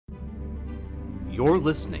You're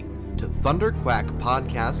listening to Thunderquack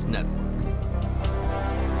Podcast Network.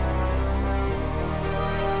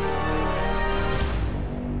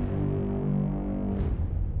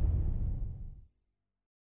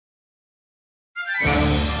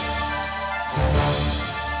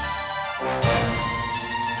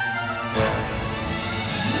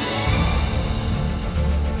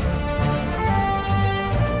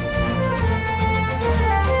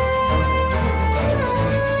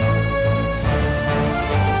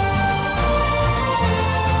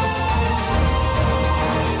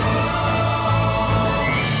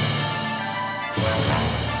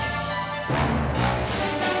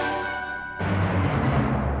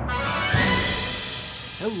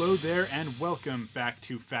 Hello there, and welcome back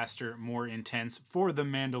to Faster, More Intense for The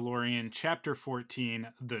Mandalorian, Chapter 14,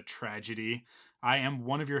 The Tragedy. I am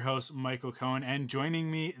one of your hosts, Michael Cohen, and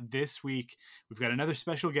joining me this week, we've got another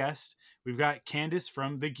special guest. We've got Candace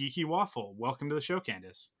from The Geeky Waffle. Welcome to the show,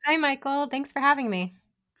 Candace. Hi, Michael. Thanks for having me.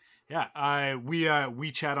 Yeah,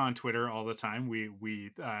 we chat on Twitter all the time.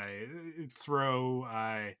 We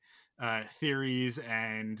throw theories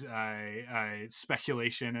and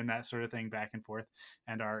speculation and that sort of thing back and forth,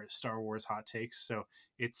 and our Star Wars hot takes. So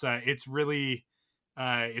it's really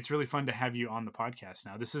fun to have you on the podcast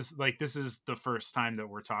now. This is the first time that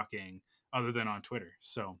we're talking other than on Twitter.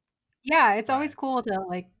 So Yeah, it's always cool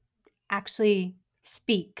to actually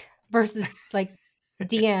speak versus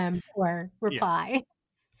DM or reply.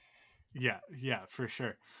 Yeah, for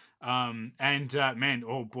sure. Man,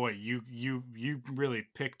 oh boy, you really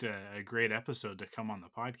picked a great episode to come on the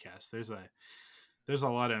podcast. There's a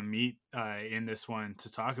lot of meat in this one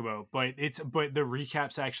to talk about, but the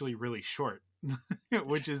recap's actually really short,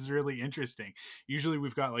 which is really interesting. Usually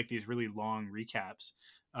we've got like these really long recaps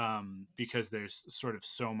because there's sort of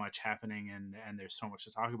so much happening and there's so much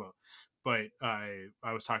to talk about. But I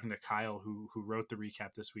was talking to Kyle who wrote the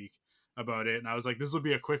recap this week about it, and I was like, this will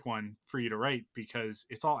be a quick one for you to write because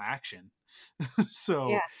it's all action. So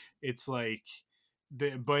Yeah. it's like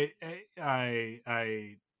but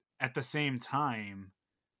I at the same time,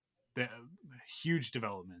 the huge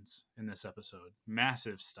developments in this episode,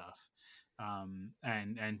 massive stuff,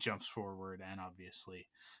 and jumps forward, and obviously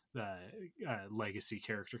the legacy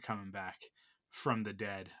character coming back from the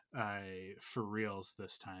dead for reals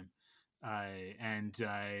this time.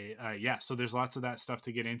 Yeah, so there's lots of that stuff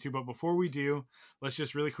to get into, but before we do, let's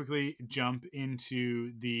just really quickly jump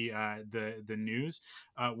into the news.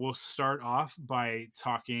 We'll start off by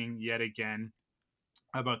talking yet again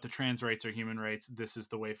about the Trans Rights Are Human Rights, This Is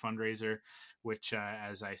the Way fundraiser, which,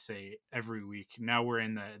 as I say every week, now we're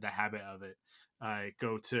in the habit of it.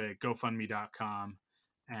 Go to GoFundMe.com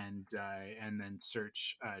and then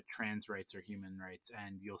search Trans Rights Are Human Rights,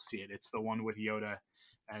 and you'll see it. It's the one with Yoda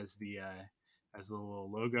as the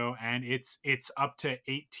little logo, and it's up to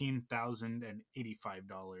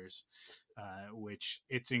 $18,085, which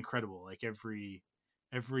it's incredible. Like every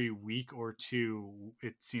week or two,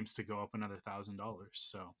 it seems to go up another $1,000.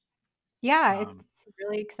 So Yeah, it's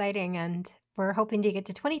really exciting, and we're hoping to get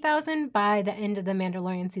to 20,000 by the end of The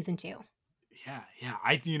Mandalorian Season 2. yeah.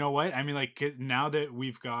 You know what? I mean, like now that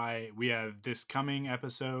we have this coming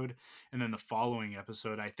episode and then the following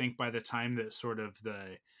episode, I think by the time that sort of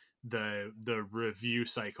the review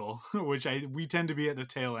cycle, which we tend to be at the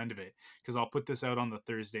tail end of it, because I'll put this out on the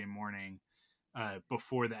Thursday morning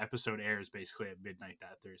before the episode airs, basically at midnight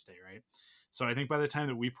that Thursday, right? So I think by the time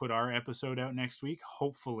that we put our episode out next week,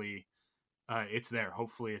 hopefully it's there.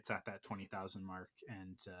 Hopefully it's at that 20,000 mark,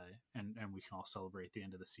 and we can all celebrate the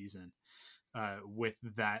end of the season with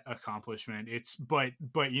that accomplishment. But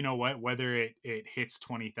you know what? Whether it hits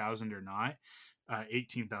 20,000 or not,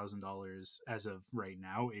 $18,000 as of right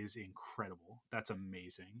now is incredible. That's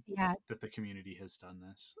amazing. Yeah. That the community has done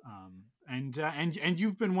this. And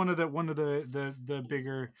you've been one of the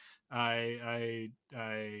bigger I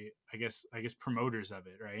guess promoters of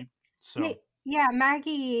it, right? So Yeah,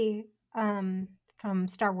 Maggie from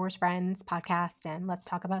Star Wars Friends podcast and Let's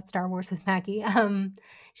Talk About Star Wars with Maggie.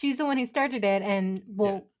 She's the one who started it, and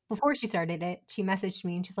before she started it, she messaged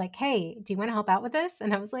me and she's like, "Hey, do you want to help out with this?"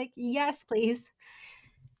 And I was like, "Yes, please."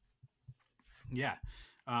 Yeah.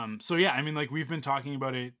 So yeah, I mean, like we've been talking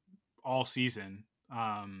about it all season,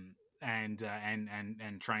 and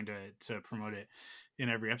trying to promote it in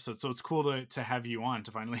every episode. So it's cool to have you on,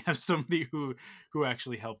 to finally have somebody who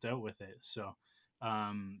actually helped out with it. So,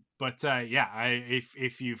 yeah,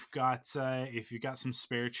 if you've got some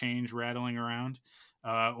spare change rattling around,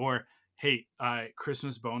 or hey,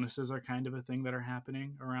 Christmas bonuses are kind of a thing that are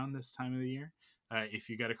happening around this time of the year. If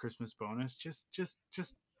you got a Christmas bonus, just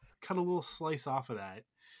cut a little slice off of that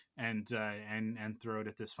and throw it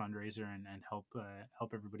at this fundraiser and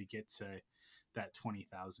help everybody get to that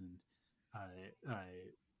 20,000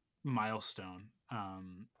 milestone.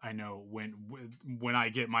 I know when I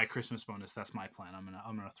get my Christmas bonus, that's my plan. I'm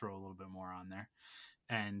gonna throw a little bit more on there,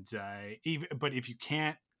 and but if you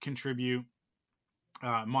can't contribute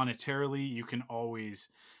monetarily, you can always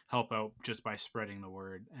help out just by spreading the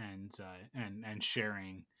word and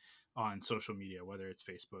sharing on social media, whether it's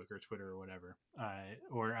Facebook or Twitter or whatever.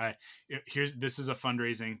 This is a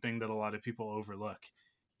fundraising thing that a lot of people overlook.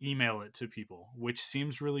 Email it to people, which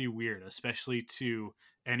seems really weird, especially to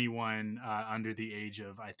anyone under the age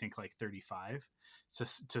of, I think, like 35.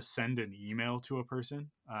 To send an email to a person,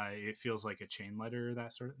 it feels like a chain letter,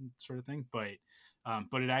 that sort of thing. But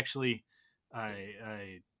it actually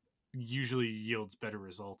usually yields better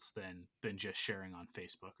results than just sharing on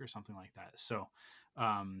Facebook or something like that. So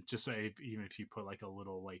just so even if you put like a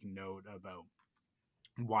little like note about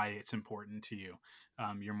why it's important to you,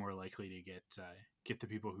 you're more likely to get the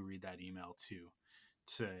people who read that email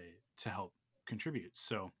to help contribute.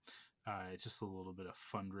 So just a little bit of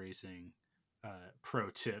fundraising pro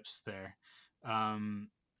tips there.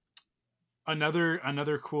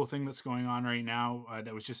 Another cool thing that's going on right now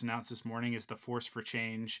that was just announced this morning is the Force for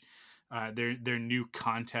Change, their new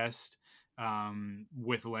contest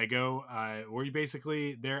with Lego, where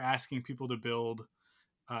they're asking people to build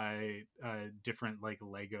different like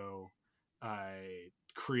Lego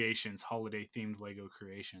creations, holiday themed Lego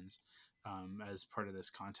creations, as part of this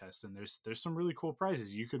contest. And there's some really cool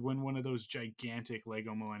prizes. You could win one of those gigantic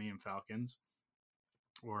Lego Millennium Falcons,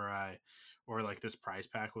 or like this prize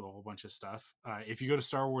pack with a whole bunch of stuff. If you go to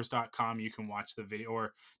StarWars.com, you can watch the video,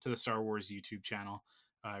 or to the Star Wars YouTube channel,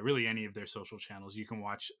 really any of their social channels, you can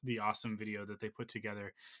watch the awesome video that they put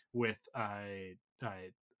together with a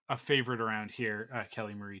favorite around here,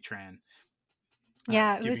 Kelly Marie Tran,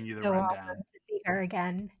 Yeah, it was giving you the so rundown. awesome to see her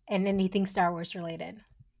again and anything Star Wars related.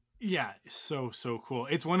 Yeah, so cool.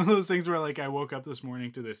 It's one of those things where like I woke up this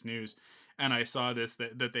morning to this news and I saw this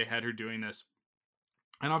that they had her doing this.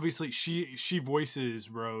 And obviously she voices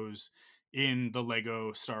Rose in the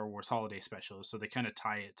Lego Star Wars Holiday Special, so they kind of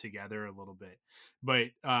tie it together a little bit.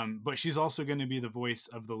 But she's also going to be the voice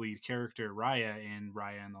of the lead character Raya in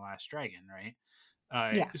Raya and the Last Dragon, right?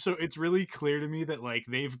 Yeah. So it's really clear to me that like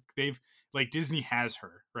they've like Disney has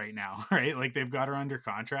her right now, right? Like they've got her under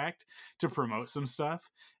contract to promote some stuff,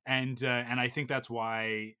 and I think that's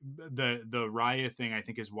why the Raya thing, I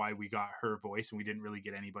think, is why we got her voice and we didn't really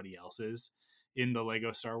get anybody else's in the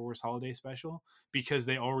Lego Star Wars Holiday Special, because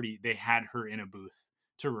they had her in a booth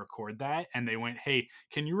to record that, and they went, hey,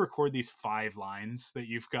 can you record these 5 lines that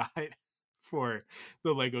you've got for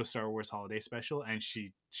the Lego Star Wars Holiday Special? And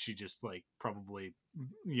she just like probably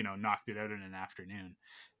knocked it out in an afternoon,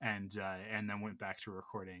 and then went back to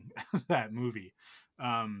recording that movie.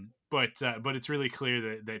 But it's really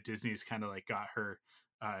clear that Disney's kind of like got her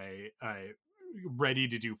ready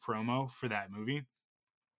to do promo for that movie,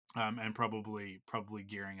 and probably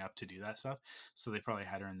gearing up to do that stuff. So they probably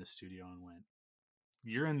had her in the studio and went,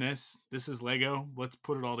 you're in this is Lego, let's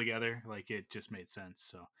put it all together. Like it just made sense.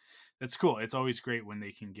 So that's cool. It's always great when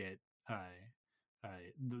they can get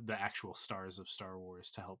the actual stars of Star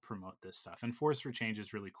Wars to help promote this stuff. And Force for Change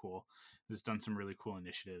is really cool. It's done some really cool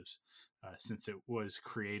initiatives since it was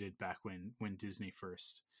created back when Disney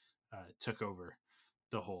first took over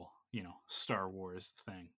the whole Star Wars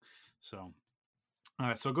thing. So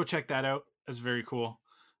so go check that out. That's very cool.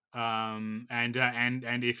 And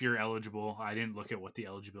if you're eligible, I didn't look at what the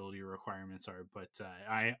eligibility requirements are, but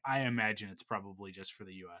I imagine it's probably just for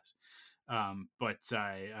the US. But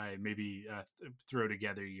I maybe throw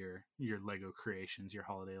together your Lego creations, your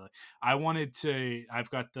holiday. I've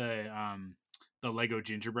got the Lego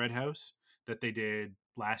gingerbread house that they did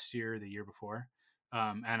last year, the year before.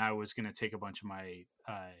 And I was going to take a bunch of my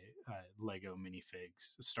Lego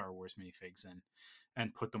minifigs, Star Wars minifigs,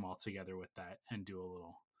 and put them all together with that and do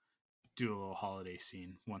a little holiday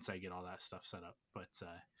scene once I get all that stuff set up. But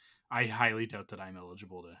I highly doubt that I'm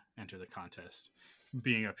eligible to enter the contest,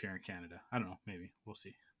 being up here in Canada. I don't know, maybe we'll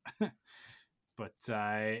see. But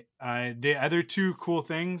the other 2 cool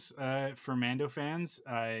things for Mando fans,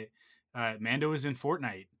 Mando is in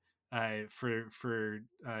Fortnite. For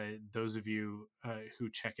those of you who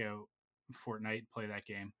check out Fortnite, play that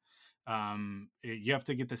game, you have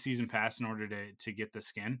to get the season pass in order to get the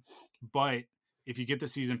skin. But if you get the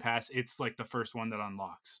season pass, it's like the first one that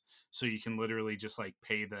unlocks, so you can literally just like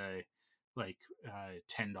pay the like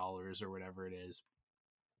 $10 or whatever it is,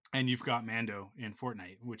 and you've got Mando in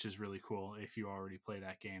Fortnite, which is really cool if you already play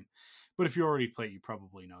that game. But if you already play, you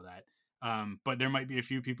probably know that. But there might be a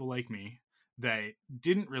few people like me that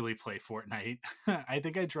didn't really play Fortnite. I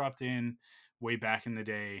think I dropped in way back in the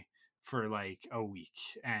day for like a week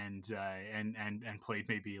and played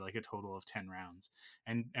maybe like a total of 10 rounds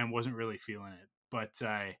and wasn't really feeling it. But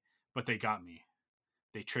they got me.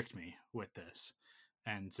 They tricked me with this.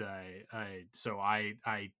 And I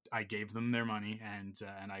gave them their money and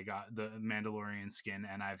I got the Mandalorian skin,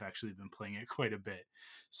 and I've actually been playing it quite a bit.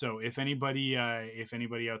 So if anybody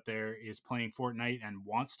out there is playing Fortnite and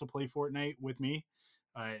wants to play Fortnite with me,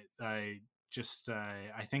 I just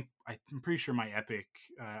I think I'm pretty sure my Epic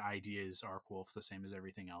ID is Arkwolf, the same as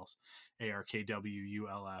everything else,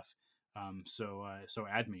 ARKWULF. So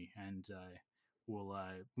add me, and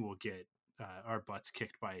we'll get our butts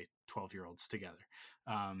kicked by 12-year-olds together.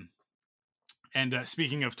 And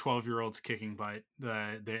speaking of 12-year-olds kicking butt,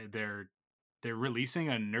 they're releasing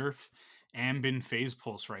a Nerf Ambin phase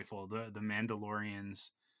pulse rifle, the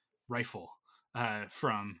Mandalorian's rifle,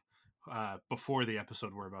 from before the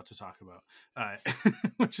episode we're about to talk about,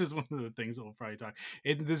 which is one of the things that we'll probably talk.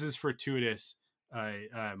 This is fortuitous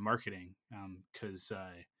marketing, because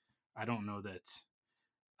I don't know that.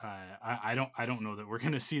 I don't know that we're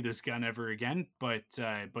gonna see this gun ever again, but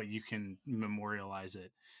you can memorialize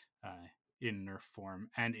it in Nerf form,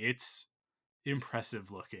 and it's impressive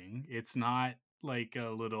looking. It's not like a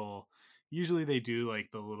little. Usually they do like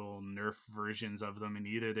the little Nerf versions of them, and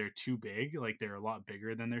either they're too big, like they're a lot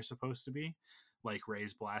bigger than they're supposed to be. Like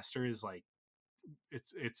Ray's blaster is like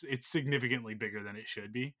it's significantly bigger than it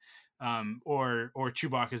should be, or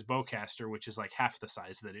Chewbacca's bowcaster, which is like half the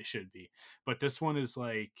size that it should be. But this one is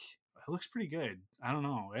like, it looks pretty good. I don't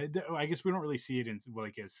know. I guess we don't really see it in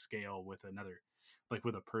like as scale with another, like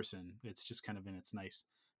with a person. It's just kind of in its nice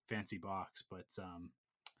fancy box. But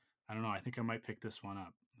I don't know. I think I might pick this one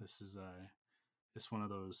up. This is it's one of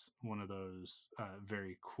those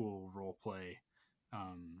very cool role play.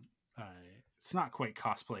 Uh, it's not quite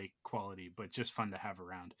cosplay quality, but just fun to have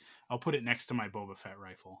around. I'll put it next to my Boba Fett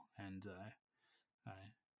rifle and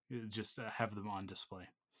just have them on display.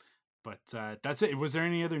 But that's it. Was there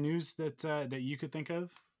any other news that you could think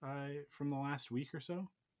of from the last week or so?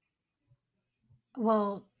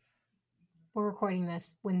 Well, we're recording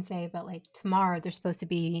this Wednesday, but like tomorrow there's supposed to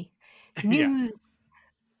be Yeah. news.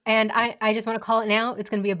 And I just want to call it now. It's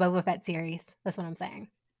going to be a Boba Fett series. That's what I'm saying.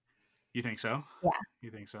 You think so? Yeah.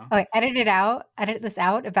 You think so? Okay, edit this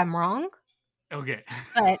out if I'm wrong. Okay.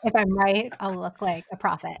 But if I'm right, I'll look like a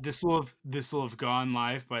prophet. This will have gone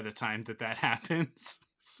live by the time that happens.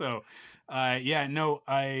 So, yeah, no,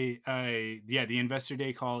 yeah, the Investor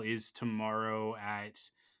Day call is tomorrow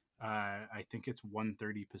at, I think it's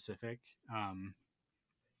 1:30 Pacific,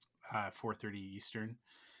 4:30 Eastern.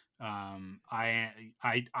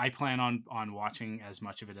 I plan on watching as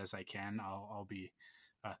much of it as I can. I'll be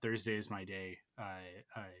Thursday is my day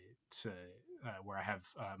to where I have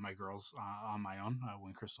my girls on my own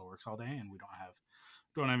when Crystal works all day, and we don't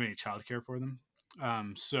have any childcare for them.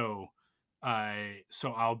 So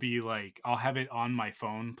I'll be like, I'll have it on my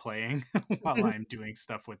phone playing while I'm doing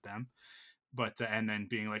stuff with them, but and then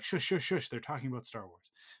being like, shush shush shush, they're talking about Star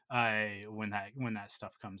Wars when that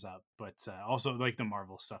stuff comes up. But also like the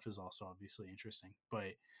Marvel stuff is also obviously interesting.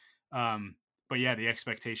 But yeah, the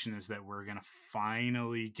expectation is that we're gonna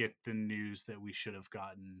finally get the news that we should have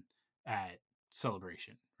gotten at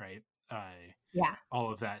Celebration, right? Yeah.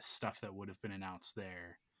 All of that stuff that would have been announced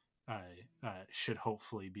there should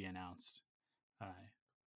hopefully be announced.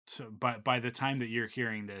 So by the time that you're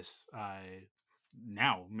hearing this,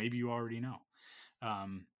 now maybe you already know.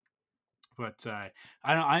 But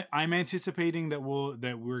I'm anticipating that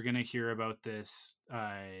we're gonna hear about this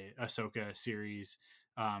Ahsoka series,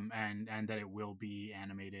 and that it will be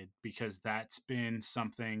animated, because that's been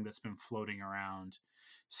something that's been floating around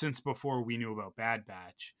since before we knew about Bad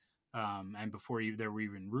Batch, and before there were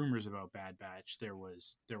even rumors about Bad Batch. There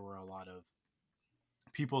were a lot of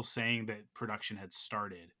people saying that production had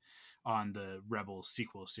started on the Rebels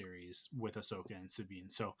sequel series with Ahsoka and Sabine.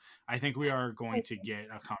 So I think we are going to get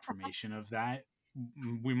a confirmation of that.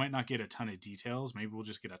 We might not get a ton of details. Maybe we'll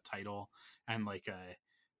just get a title and like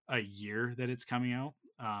a year that it's coming out.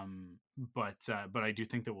 But I do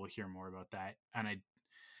think that we'll hear more about that. And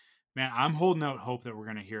I'm holding out hope that we're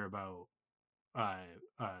going to hear about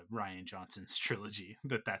Rian Johnson's trilogy,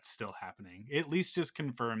 that's still happening. At least just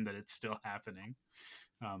confirm that it's still happening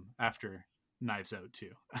after Knives Out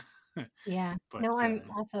too. Yeah. But No, I'm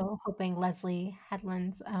also hoping Leslie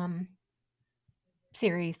Headland's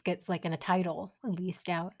series gets like in a title at least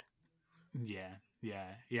out. yeah,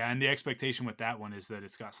 and the expectation with that one is that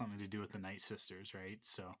it's got something to do with the Night Sisters, right?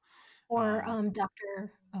 So Or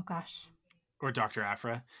Dr. Oh gosh. or Dr.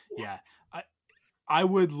 Aphra. Yeah. I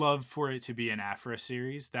would love for it to be an Aphra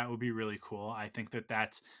series. That would be really cool. I think that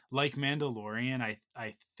that's like Mandalorian.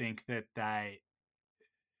 I think that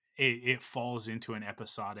it falls into an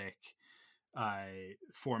episodic uh,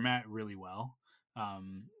 format really well.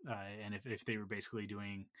 And if they were basically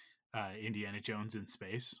doing Indiana Jones in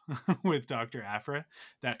space with Dr. Aphra,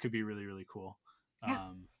 that could be really, really cool.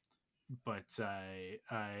 Yeah. But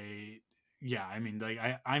yeah, I mean, like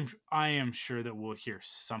I am sure that we'll hear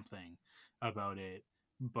something about it,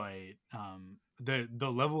 but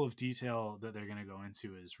the level of detail that they're going to go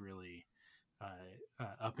into is really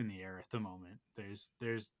up in the air at the moment.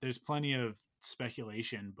 There's plenty of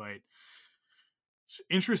speculation, but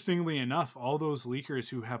interestingly enough, all those leakers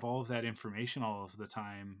who have all of that information all of the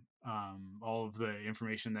time, all of the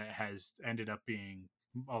information that has ended up being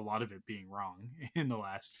a lot of it being wrong in the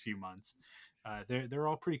last few months, they're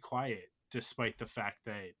all pretty quiet, despite the fact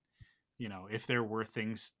that, you know, if there were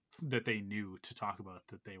things that they knew to talk about,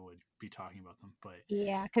 that they would be talking about them. But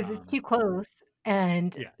Yeah, because it's um, too close,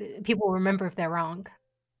 and yeah, people remember if they're wrong.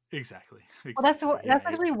 exactly, Well, that's exactly, that's yeah,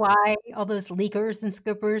 actually why all those leakers and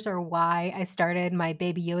skippers are why I started my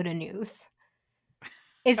Baby Yoda news.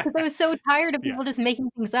 Is because I was so tired of yeah, people just making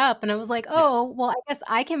things up, and I was like, yeah. "Oh, well, I guess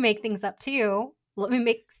I can make things up too. Let me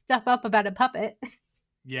make stuff up about a puppet."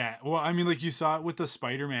 Yeah, well, I mean, like you saw it with the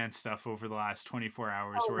Spider-Man stuff over the last 24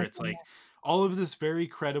 hours, Oh where my it's like goodness. all of this very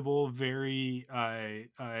credible, very, I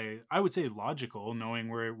would say logical, knowing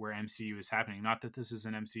where MCU is happening. Not that this is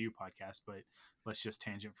an MCU podcast, but let's just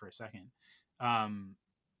tangent for a second. Um,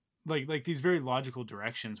 like these very logical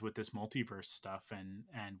directions with this multiverse stuff,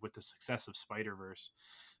 and with the success of Spider-Verse,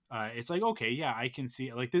 it's like, okay, yeah, I can see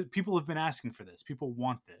it. Like people have been asking for this, people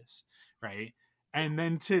want this, right? And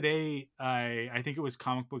then today, I think it was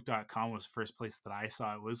comicbook.com was the first place that I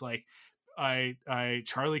saw it, was like, I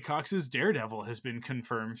Charlie Cox's Daredevil has been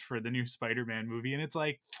confirmed for the new Spider-Man movie, and it's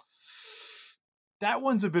like, that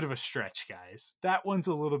one's a bit of a stretch, guys. That one's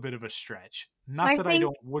a little bit of a stretch. Not I that I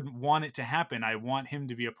think wouldn't want it to happen. I want him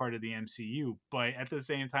to be a part of the MCU, but at the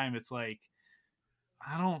same time, it's like,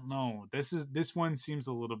 I don't know. This one seems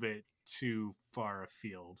a little bit too far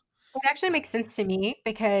afield. it actually makes sense to me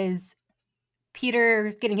because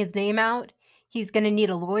Peter's getting his name out. He's gonna need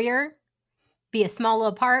a lawyer, be a small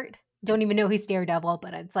little part. Don't even know he's Daredevil,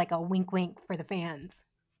 but it's like a wink wink for the fans.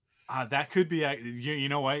 That could be, you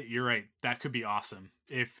know what? You're right. That could be awesome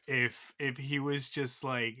if he was just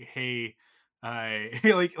like, hey,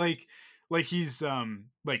 like he's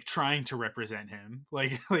like trying to represent him,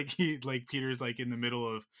 like he, like Peter's like in the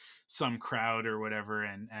middle of some crowd or whatever,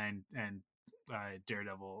 and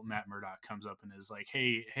Daredevil Matt Murdock comes up and is like,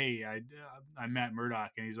 hey, I'm Matt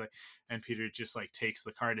Murdock, and he's like, and Peter just like takes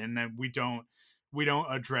the card, and then we don't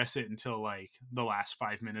address it until like the last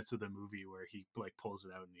 5 minutes of the movie, where he like pulls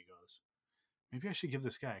it out and he goes, maybe I should give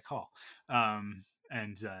this guy a call, and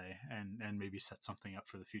maybe set something up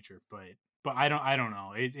for the future. But I don't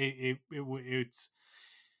know. It's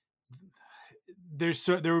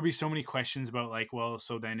there would be so many questions about, like, well,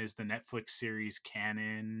 so then is the Netflix series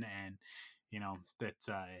canon? And you know that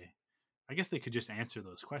I guess they could just answer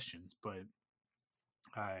those questions, but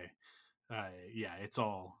I yeah, it's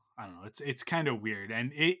all, I don't know. It's kind of weird,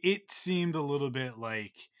 and it seemed a little bit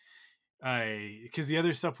like, because the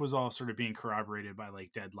other stuff was all sort of being corroborated by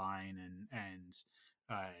like Deadline and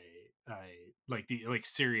I like the like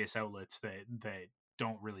serious outlets that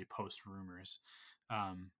don't really post rumors,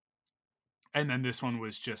 um, and then this one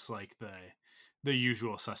was just like the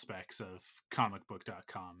usual suspects of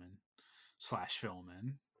comicbook.com and slash film,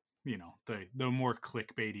 and you know, the more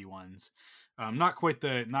clickbaity ones, not quite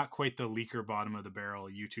the leaker bottom of the barrel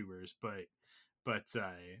YouTubers, but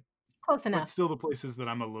Close but enough. still the places that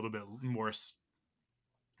I'm a little bit more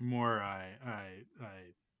I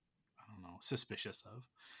don't know, suspicious of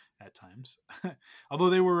at times. Although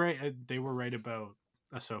they were right about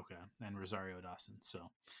Ahsoka and Rosario Dawson,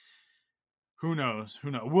 so who knows.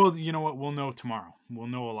 Well, you know what, we'll know tomorrow. We'll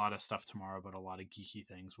know a lot of stuff tomorrow about a lot of geeky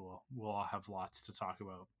things. We'll all have lots to talk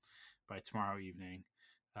about by tomorrow evening.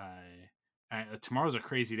 Tomorrow's a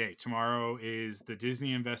crazy day. Tomorrow is the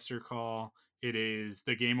Disney investor call. It is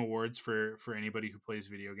the Game Awards for anybody who plays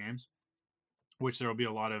video games, which there will be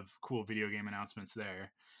a lot of cool video game announcements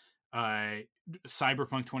there.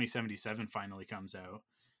 Cyberpunk 2077 finally comes out.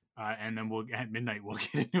 And then at midnight we'll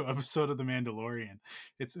get a new episode of The Mandalorian.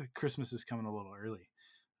 It's Christmas is coming a little early,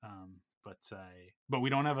 but we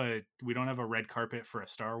don't have a red carpet for a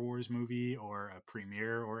Star Wars movie or a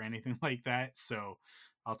premiere or anything like that. So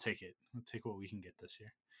I'll take it. I'll take what we can get this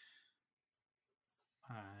year.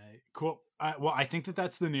 Cool. Well, I think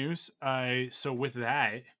that's the news. So with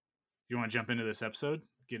that, you want to jump into this episode?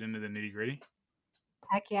 Get into the nitty gritty.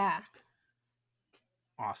 Heck yeah.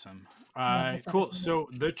 Awesome. I love this Cool. episode. So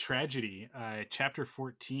The Tragedy, chapter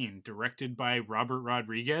 14, directed by Robert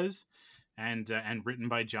Rodriguez and written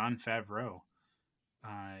by Jon Favreau.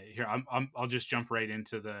 Here, I'll just jump right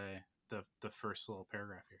into the first little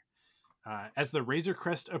paragraph here. As the Razor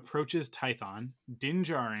Crest approaches Tython, Din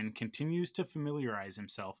Djarin continues to familiarize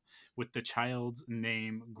himself with the child's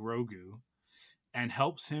name Grogu and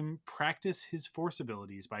helps him practice his force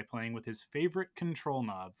abilities by playing with his favorite control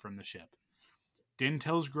knob from the ship. Din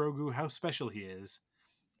tells Grogu how special he is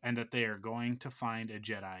and that they are going to find a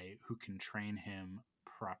Jedi who can train him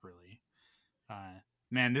properly.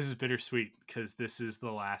 Man, this is bittersweet because this is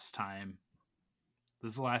the last time.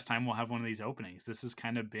 This is the last time we'll have one of these openings. This has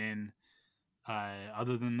kind of been,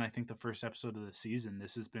 other than I think the first episode of the season,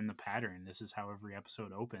 this has been the pattern. This is how every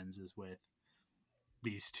episode opens, is with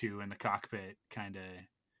these two in the cockpit, kind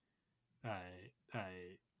of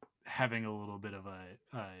having a little bit of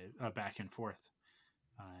a back and forth.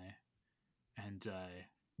 And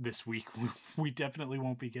this week we definitely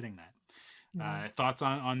won't be getting that. Thoughts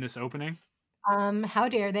on this opening? How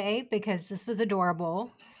dare they? Because this was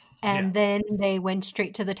adorable. And then they went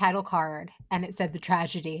straight to the title card and it said The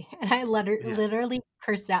Tragedy. And I literally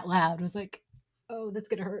cursed out loud. I was like, oh, that's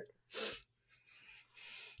going to hurt.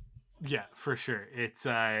 Yeah, for sure. It's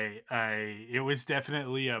it was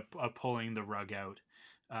definitely a pulling the rug out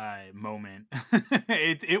moment.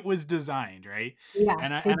 It was designed, right? Yeah.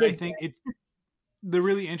 And I think it's the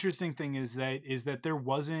really interesting thing is that there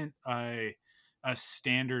wasn't a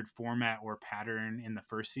standard format or pattern in the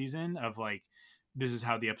first season of like, this is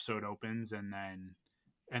how the episode opens, and then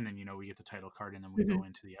we get the title card and then we go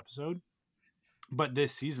into the episode. But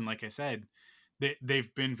this season, like I said,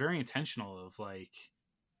 they've been very intentional of like,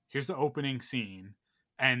 here's the opening scene,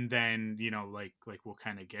 and then like we'll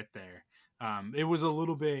kind of get there. It was a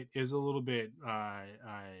little bit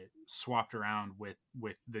swapped around with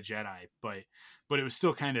the Jedi, but it was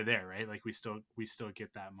still kind of there, right? Like we still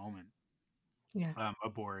get that moment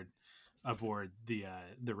aboard the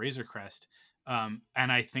Razor Crest.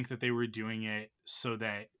 And I think that they were doing it so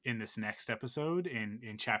that in this next episode,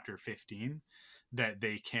 in chapter 15, that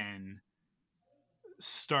they can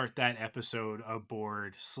start that episode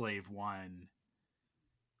aboard Slave One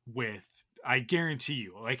with, I guarantee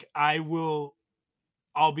you, like I'll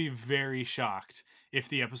be very shocked if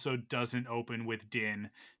the episode doesn't open with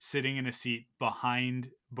Din sitting in a seat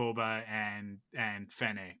behind Boba and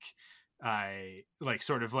Fennec, like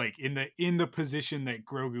sort of like in the position that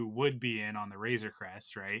Grogu would be in on the Razor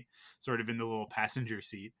Crest, right? Sort of in the little passenger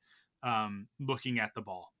seat, looking at the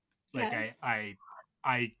ball. Like yes.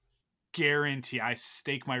 I guarantee, I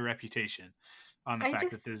stake my reputation on the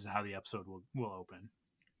fact that this is how the episode will open.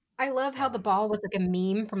 I love how the ball was like a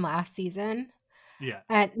meme from last season. Yeah.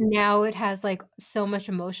 And now it has like so much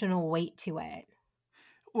emotional weight to it.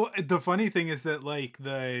 Well, the funny thing is that like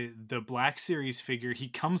the Black Series figure, he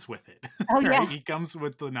comes with it. Oh right? yeah. He comes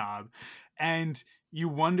with the knob. And you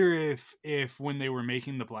wonder if when they were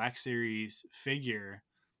making the Black Series figure,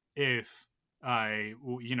 if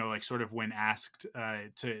like sort of when asked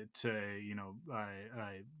to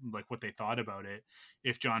like what they thought about it,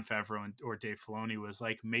 if Jon Favreau or Dave Filoni was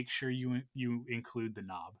like, make sure you include the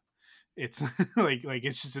knob. It's like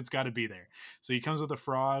it's got to be there. So he comes with a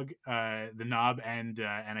frog, the knob, and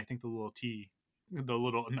I think the little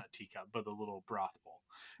not teacup, but the little broth bowl.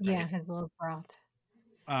 Right? Yeah, his little broth.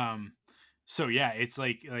 So yeah, it's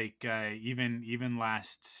like even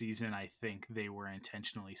last season, I think they were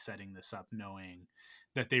intentionally setting this up, knowing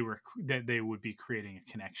that they would be creating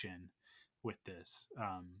a connection with this.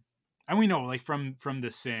 And we know, like from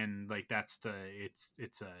the Sin, like that's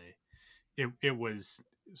it was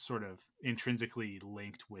sort of intrinsically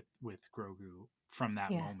linked with Grogu from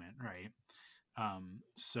that moment, right?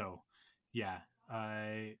 So yeah,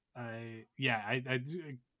 I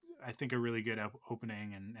think a really good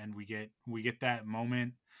opening, and we get that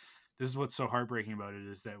moment. This is what's so heartbreaking about it,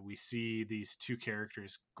 is that we see these two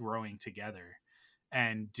characters growing together,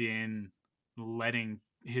 and Din letting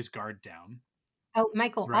his guard down. Oh,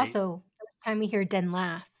 Michael, right? Also, first time we hear Din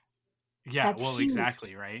laugh. Yeah, that's huge.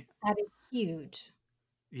 Exactly, right? That is huge.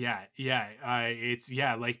 Yeah. It's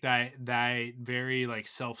like that very like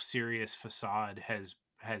self-serious facade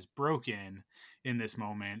has broken in this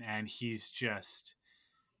moment, and he's just,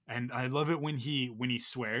 and I love it when he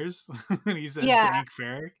swears when he says Dank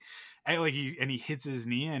Farrik, and like he hits his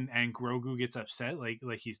knee, and Grogu gets upset like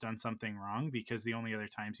he's done something wrong, because the only other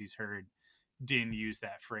times he's heard Din use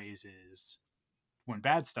that phrase is when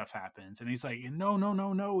bad stuff happens. And he's like,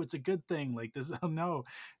 no, it's a good thing, like this. Oh no.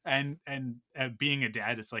 And being a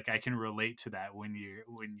dad, it's like I can relate to that when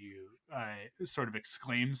you sort of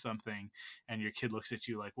exclaim something and your kid looks at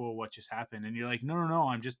you like, well, what just happened? And you're like, no,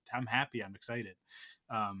 I'm happy, I'm excited.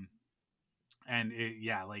 And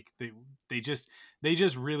like they just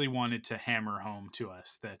really wanted to hammer home to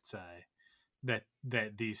us that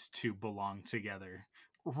these two belong together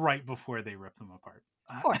right before they rip them apart.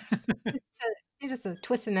 Of course. It's just a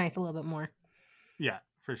twist a knife a little bit more. Yeah,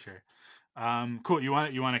 for sure. Cool. You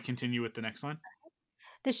want to continue with the next one?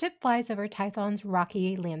 The ship flies over Tython's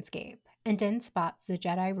rocky landscape, and Din spots the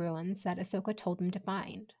Jedi ruins that Ahsoka told him to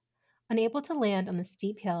find. Unable to land on the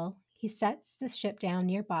steep hill, he sets the ship down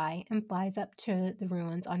nearby and flies up to the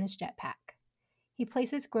ruins on his jetpack. He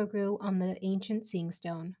places Grogu on the ancient seeing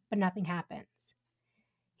stone, but nothing happens.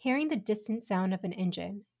 Hearing the distant sound of an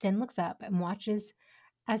engine, Din looks up and watches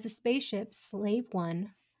as the spaceship Slave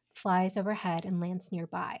One flies overhead and lands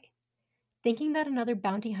nearby. Thinking that another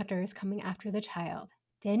bounty hunter is coming after the child,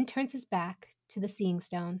 Din turns his back to the seeing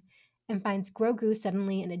stone and finds Grogu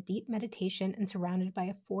suddenly in a deep meditation and surrounded by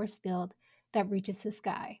a force field that reaches the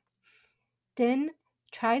sky. Din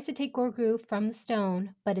tries to take Grogu from the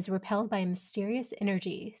stone, but is repelled by a mysterious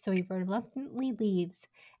energy, so he reluctantly leaves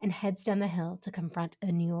and heads down the hill to confront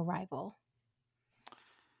a new arrival.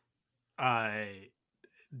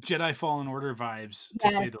 Jedi Fallen Order vibes, to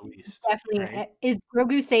say the least. Definitely. Right? Is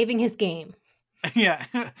Grogu saving his game? Yeah.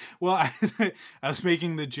 Well, I was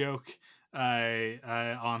making the joke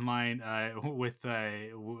online with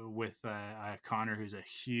Connor, who's a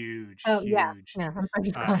huge I'm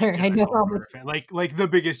Connor. I know fan. like the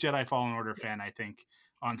biggest Jedi Fallen Order fan, I think,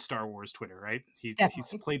 on Star Wars Twitter, right? He's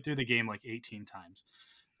played through the game like 18 times.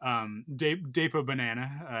 Depa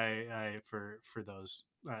Banana, for those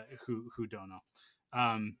who don't know.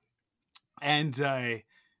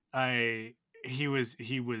 He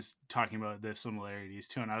was talking about the similarities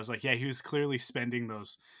too, and I was like, yeah, he was clearly spending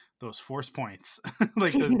those force points,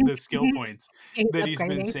 like the skill points that he's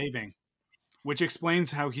been saving, which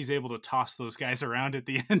explains how he's able to toss those guys around at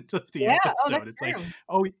the end of the episode. It's true.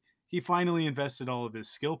 Like, he finally invested all of his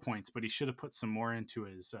skill points, but he should have put some more into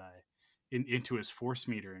his into his force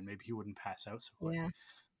meter, and maybe he wouldn't pass out so quick. Yeah,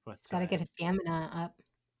 but gotta get his stamina up.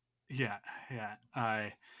 Yeah.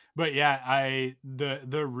 But yeah,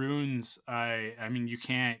 the runes. I mean, you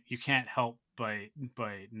can't help but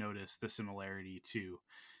notice the similarity to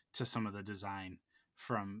some of the design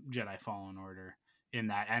from Jedi Fallen Order in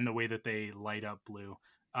that, and the way that they light up blue.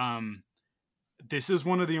 This is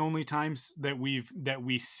one of the only times that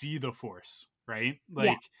we see the Force, right?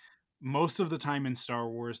 Like most of the time in Star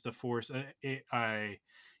Wars, the Force,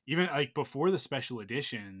 even like before the special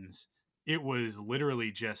editions, it was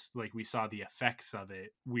literally just like we saw the effects of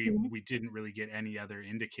it. We didn't really get any other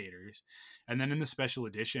indicators. And then in the special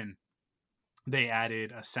edition, they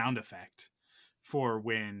added a sound effect for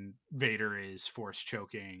when Vader is force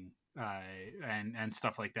choking and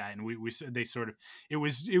stuff like that. And they sort of, it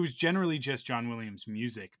was generally just John Williams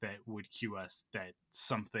music that would cue us that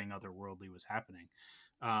something otherworldly was happening.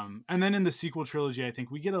 And then in the sequel trilogy, I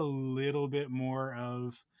think we get a little bit more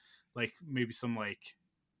of like maybe some like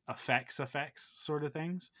effects sort of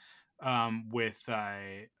things, with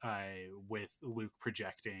Luke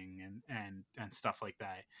projecting and stuff like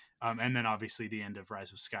that, and then obviously the end of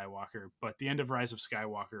Rise of Skywalker. But the end of Rise of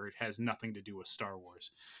Skywalker, it has nothing to do with Star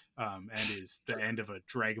Wars, and is the end of a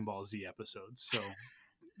Dragon Ball Z episode, so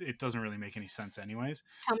it doesn't really make any sense anyways.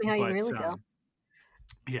 Tell me how you really feel.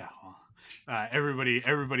 Yeah, well,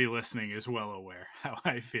 everybody listening is well aware how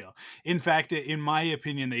I feel. In fact, in my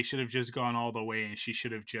opinion, they should have just gone all the way, and she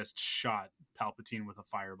should have just shot Palpatine with a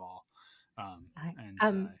fireball.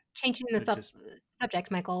 Changing the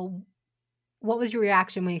subject, Michael, what was your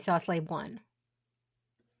reaction when you saw Slave One?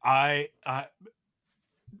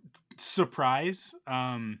 Surprise.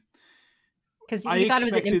 Because I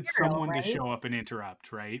expected someone to show up and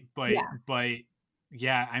interrupt, right? But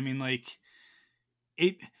yeah, I mean, like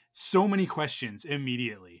it. So many questions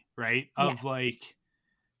immediately, right? Of like,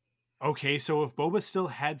 okay, so if Boba still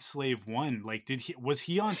had Slave One, like, was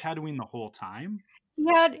he on Tatooine the whole time? He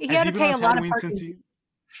had to pay a lot of parking.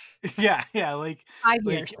 Yeah, like 5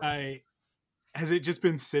 years. Has it just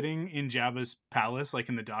been sitting in Jabba's palace, like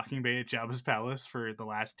in the docking bay at Jabba's palace for the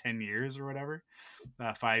last 10 years or whatever?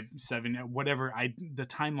 5, 7, whatever. The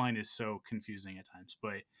timeline is so confusing at times,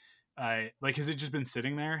 but like, has it just been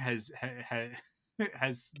sitting there?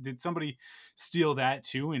 Did somebody steal that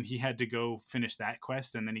too, and he had to go finish that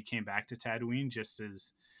quest, and then he came back to Tatooine just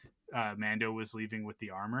as Mando was leaving with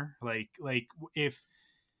the armor? Like if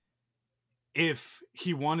if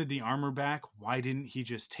he wanted the armor back, why didn't he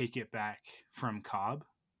just take it back from Cobb?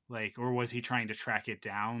 Like, or was he trying to track it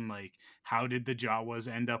down? Like, how did the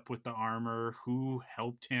Jawas end up with the armor? Who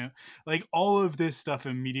helped him? Like, all of this stuff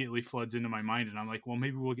immediately floods into my mind, and I'm like, well,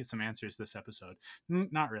 maybe we'll get some answers this episode.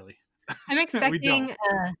 Not really. I'm We expecting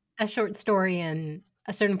don't. a short story and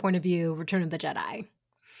a certain point of view, Return of the Jedi.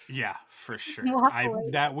 Yeah, for sure. We'll have to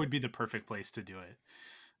wait. That would be the perfect place to do it.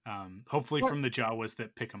 Hopefully Or- from the Jawas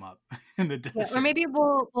that pick him up in the Yeah, desert. or maybe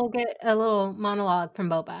we'll get a little monologue from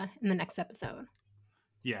Boba in the next episode.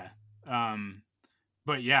 Yeah.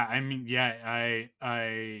 But yeah, I mean, yeah,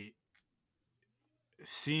 I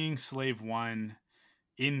seeing Slave One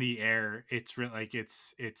in the air, it's like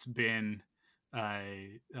it's been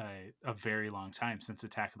a very long time since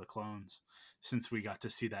Attack of the Clones, since we got to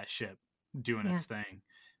see that ship doing Yeah. its thing.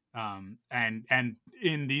 And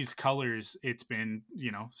in these colors, it's been,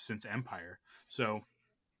 you know, since Empire. So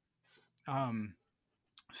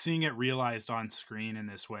seeing it realized on screen in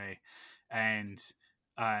this way, and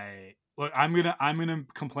I'm gonna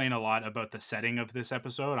complain a lot about the setting of this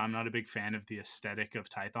episode. I'm not a big fan of the aesthetic of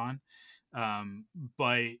Tython,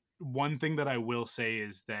 but one thing that I will say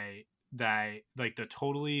is that like the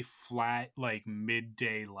totally flat, like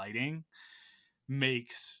midday lighting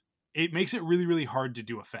makes it really, really hard to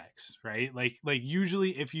do effects, right? Like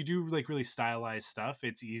usually if you do like really stylized stuff,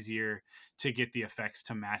 it's easier to get the effects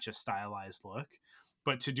to match a stylized look.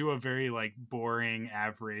 But to do a very like boring,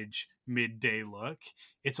 average midday look,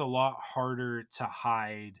 it's a lot harder to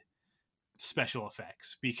hide special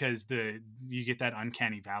effects, because you get that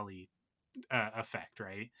uncanny valley effect,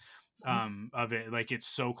 right? Of it, like it's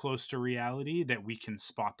so close to reality that we can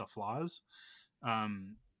spot the flaws.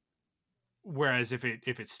 Whereas if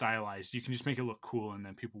it's stylized, you can just make it look cool, and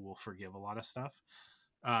then people will forgive a lot of stuff.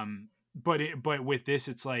 But with this,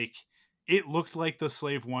 it's like it looked like the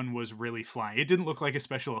Slave One was really flying. It didn't look like a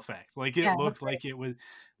special effect. Like it looked like it was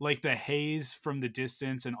like the haze from the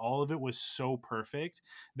distance, and all of it was so perfect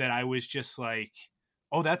that I was just like,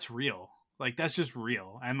 oh, that's real. Like that's just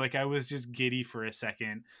real. And like I was just giddy for a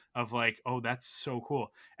second of like, oh, that's so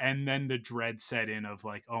cool. And then the dread set in of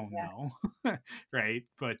like, oh no. Right.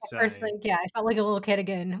 But First, like, I felt like a little kid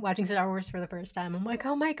again watching Star Wars for the first time. I'm like,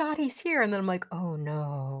 oh my god, he's here, and then I'm like, oh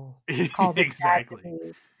no, it's called exactly.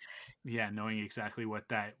 Yeah, knowing exactly what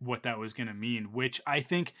that was going to mean, which I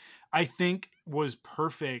think was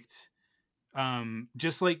perfect.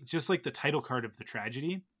 Just like the title card of the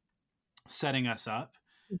tragedy, setting us up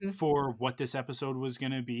for what this episode was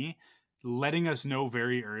going to be, letting us know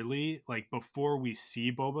very early, like before we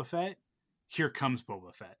see Boba Fett, here comes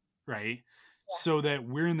Boba Fett, right? Yeah. So that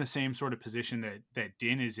we're in the same sort of position that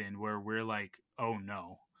Din is in, where we're like, oh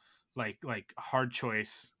no, like hard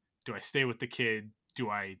choice. Do I stay with the kid? Do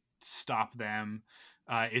I stop them?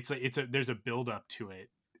 There's a build up to it,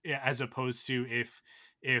 as opposed to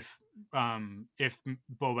if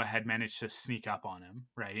Boba had managed to sneak up on him,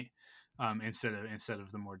 right? Instead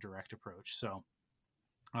of the more direct approach. So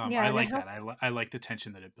I like that. I like the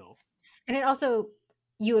tension that it built. And it also,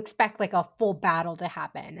 you expect like a full battle to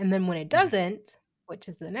happen, and then when it doesn't, which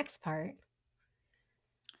is the next part.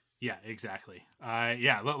 Yeah, exactly.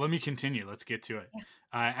 Let me continue. Let's get to it.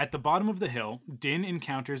 Yeah. At the bottom of the hill, Din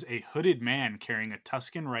encounters a hooded man carrying a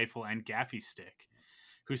Tusken rifle and gaffy stick,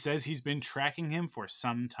 who says he's been tracking him for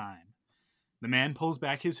some time. The man pulls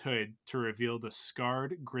back his hood to reveal the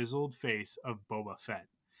scarred, grizzled face of Boba Fett.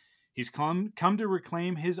 He's come to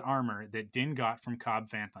reclaim his armor that Din got from Cobb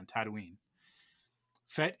Vanth on Tatooine.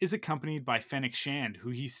 Fett is accompanied by Fennec Shand, who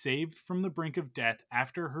he saved from the brink of death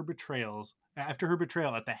after her betrayal at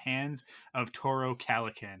the hands of Toro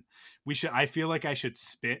Calican. I feel like I should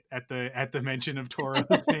spit at the mention of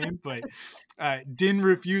Toro's name, but Din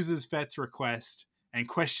refuses Fett's request and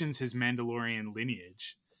questions his Mandalorian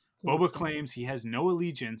lineage. Boba claims he has no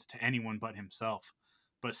allegiance to anyone but himself,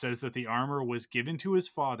 but says that the armor was given to his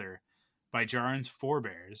father by Djarin's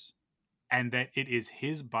forebears, and that it is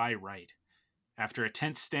his by right. After a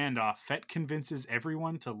tense standoff, Fett convinces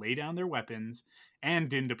everyone to lay down their weapons and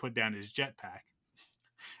Din to put down his jetpack,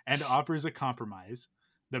 and offers a compromise.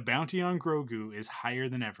 The bounty on Grogu is higher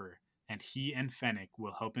than ever, and he and Fennec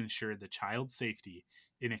will help ensure the child's safety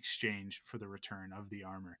in exchange for the return of the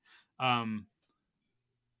armor.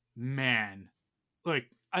 Man, like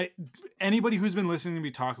anybody who's been listening to me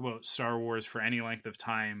talk about Star Wars for any length of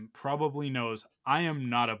time probably knows I am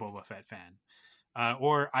not a Boba Fett fan.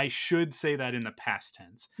 Or I should say that in the past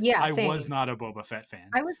tense. Yeah, I was not a Boba Fett fan.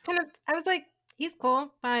 I was like, he's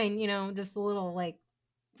cool, fine, just a little like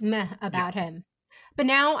meh about him. But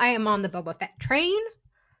now I am on the Boba Fett train,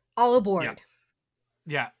 all aboard.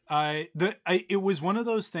 Yeah, it was one of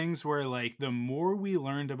those things where like the more we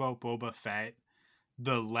learned about Boba Fett,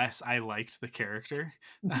 the less I liked the character.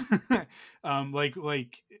 Like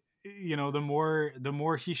the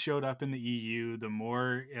more he showed up in the EU, the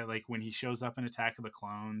more like when he shows up in Attack of the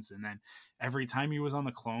Clones, and then every time he was on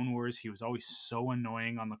the Clone Wars, he was always so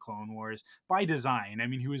annoying on the Clone Wars by design. I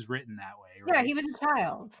mean, he was written that way, Yeah, right? he was a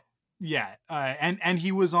child. Yeah, and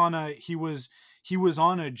he was on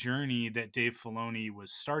a journey that Dave Filoni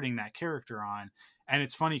was starting that character on, and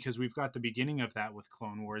it's funny because we've got the beginning of that with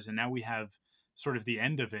Clone Wars, and now we have sort of the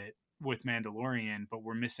end of it with Mandalorian, but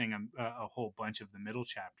we're missing a whole bunch of the middle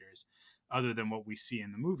chapters, other than what we see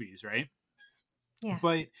in the movies, right? Yeah.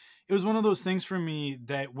 But it was one of those things for me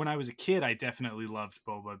that when I was a kid, I definitely loved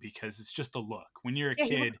Boba because it's just the look. When you're a Yeah,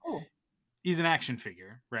 he looks kid, cool. he's an action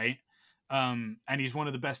figure, right? And he's one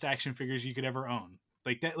of the best action figures you could ever own.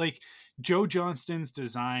 Like that, like Joe Johnston's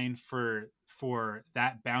design for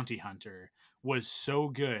that bounty hunter was so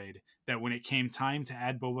good that when it came time to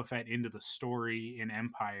add Boba Fett into the story in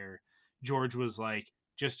Empire, George was like,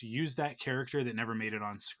 just use that character that never made it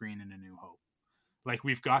on screen in A New Hope. Like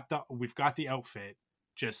we've got the outfit,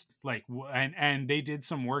 just like and they did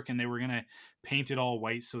some work and they were gonna paint it all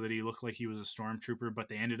white so that he looked like he was a stormtrooper, but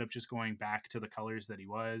they ended up just going back to the colors that he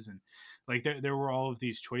was. And like there were all of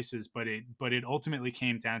these choices, but it ultimately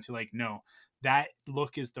came down to like, no, that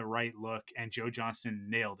look is the right look, and Joe Johnston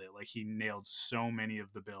nailed it. Like he nailed so many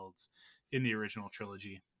of the builds in the original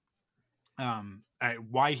trilogy.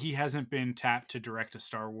 Why he hasn't been tapped to direct a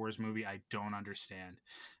Star Wars movie, I don't understand.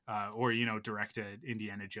 Or direct an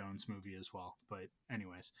Indiana Jones movie as well. But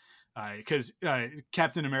anyways, because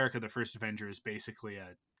Captain America: The First Avenger is basically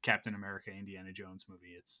a Captain America Indiana Jones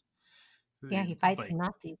movie. It's Yeah, he fights like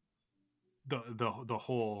Nazis. the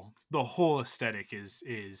whole aesthetic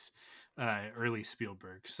is early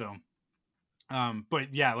Spielberg. So,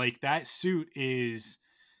 but yeah, like that suit is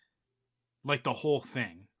like the whole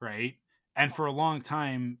thing, right? And for a long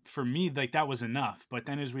time, for me, like that was enough. But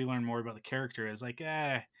then as we learn more about the character, it's like,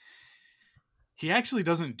 he actually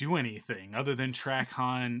doesn't do anything other than track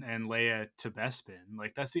Han and Leia to Bespin.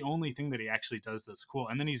 Like that's the only thing that he actually does that's cool.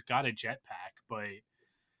 And then he's got a jetpack, but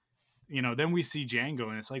then we see Django,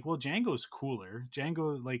 and it's like, well, Django's cooler.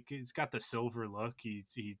 Django, like, he's got the silver look. He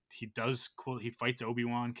does cool. He fights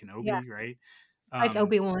Obi-Wan Yeah, Kenobi, right? fights Um,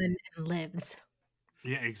 Obi-Wan and lives.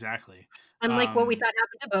 yeah, exactly. Unlike what we Um, thought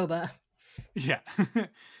happened to Boba. yeah.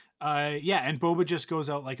 Yeah, and Boba just goes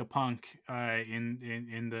out like a punk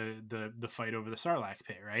in the fight over the Sarlacc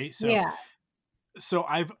pit, right? Yeah. So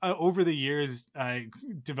I've over the years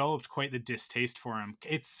developed quite the distaste for him.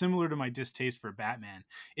 It's similar to my distaste for Batman.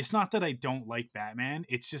 It's not that I don't like Batman,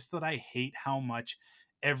 it's just that I hate how much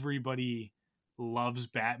everybody loves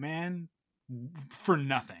Batman for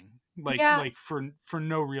nothing. Like Yeah, like for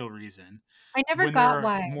no real reason, I never when there got are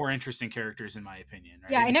why. more interesting characters in my opinion,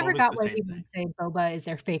 Yeah, right? I And never Boba's got the why same people thing. would say Boba is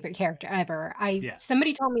their favorite character ever. Yeah.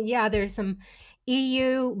 Somebody told me, yeah, there's some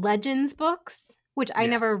EU Legends books, which I Yeah.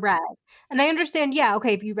 never read. And I understand, yeah,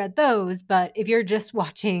 okay, if you read those, but if you're just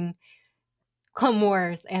watching Clone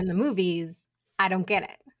Wars and the movies, I don't get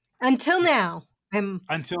it. Until Yeah. now, I'm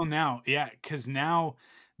Until now, yeah, because now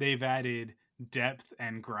they've added depth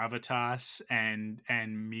and gravitas and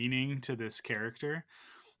meaning to this character,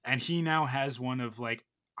 and he now has one of like,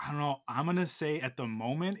 I don't know, I'm gonna say at the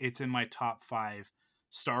moment it's in my top 5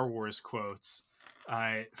 Star Wars quotes.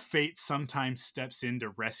 Fate sometimes steps in to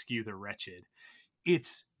rescue the wretched.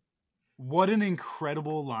 It's what an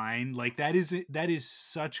incredible line. Like that is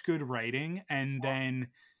such good writing, and then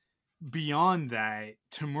beyond that,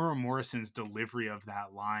 Tamura Morrison's delivery of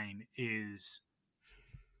that line is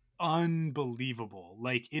unbelievable.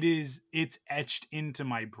 Like it's etched into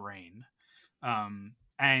my brain.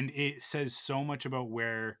 And it says so much about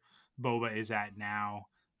where Boba is at now.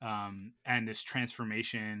 And this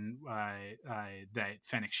transformation that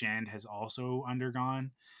Fennec Shand has also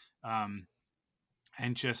undergone. Um,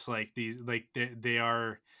 and just like these, like they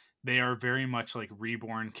are very much like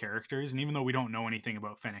reborn characters. And even though we don't know anything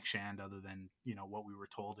about Fennec Shand other than what we were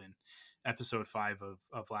told in episode 5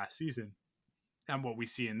 of last season and what we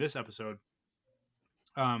see in this episode,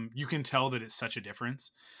 you can tell that it's such a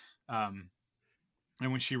difference. um, and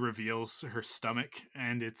when she reveals her stomach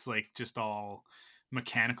and it's like just all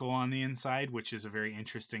mechanical on the inside, which is a very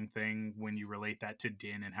interesting thing when you relate that to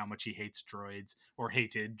Din and how much he hates droids, or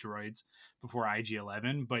hated droids before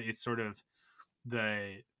IG-11. But it's sort of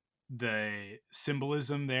the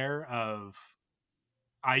symbolism there of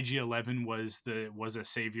IG-11 was a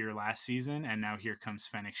savior last season, and now here comes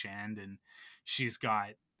Fennec Shand, and she's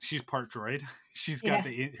part droid. She's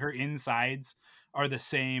got yeah. her insides are the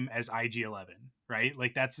same as IG-11, right?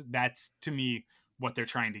 Like that's to me what they're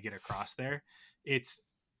trying to get across there.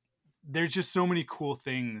 There's just so many cool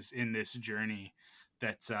things in this journey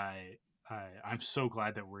that I'm so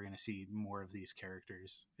glad that we're going to see more of these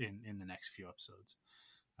characters in the next few episodes.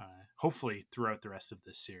 Hopefully throughout the rest of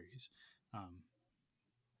this series.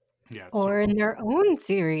 Yeah, it's Or so in cool. their own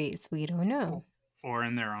series. We don't know. Or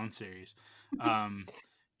in their own series.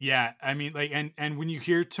 Yeah, I mean, like, and when you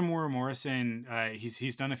hear Temuera Morrison,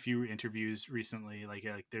 he's done a few interviews recently. Like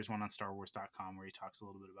there's one on StarWars.com where he talks a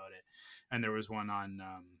little bit about it, and there was one on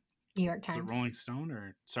New York was it Times. Rolling Stone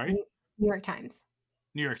or sorry, New York Times.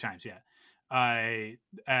 New York Times. Yeah,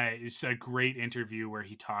 it's a great interview where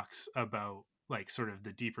he talks about like sort of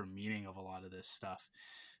the deeper meaning of a lot of this stuff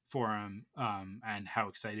for him, and how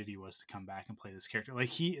excited he was to come back and play this character.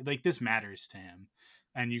 Like this matters to him,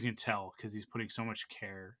 and you can tell because he's putting so much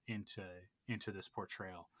care into this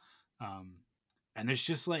portrayal. And there's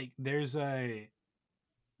just like there's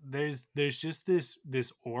just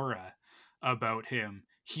this aura about him.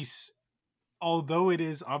 He's Although it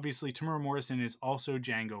is obviously Temuera Morrison is also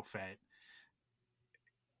Jango Fett,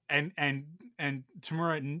 and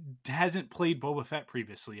Temuera hasn't played Boba Fett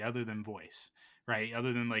previously other than voice, right?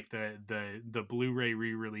 Other than like the Blu-ray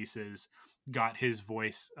re-releases got his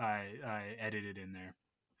voice edited in there.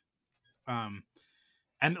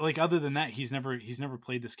 And like other than that, he's never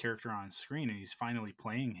played this character on screen, and he's finally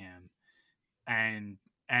playing him, and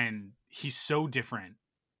he's so different.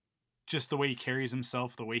 Just the way he carries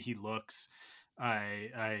himself, the way he looks.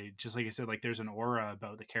 I just like I said, like there's an aura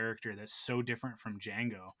about the character that's so different from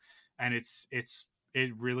Jango, and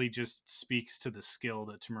it really just speaks to the skill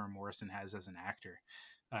that Temuera Morrison has as an actor,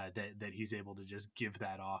 that he's able to just give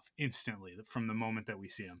that off instantly from the moment that we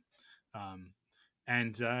see him.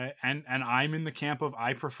 And I'm in the camp of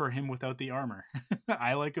I prefer him without the armor.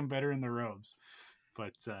 I like him better in the robes,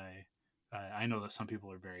 but I know that some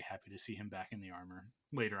people are very happy to see him back in the armor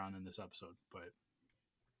later on in this episode.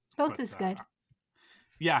 Both is good.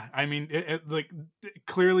 Yeah, I mean,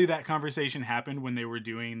 clearly that conversation happened when they were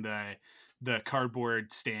doing the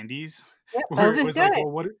cardboard standees, Yep, where both it is was good. like,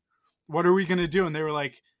 well, what are we gonna do? And they were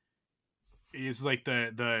like, it's like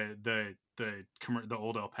the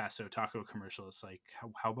old El Paso taco commercial. It's like,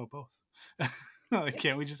 how about both? Like,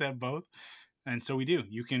 can't we just have both? And so we do.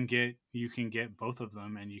 You can get both of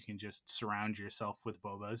them, and you can just surround yourself with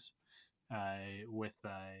bobas, with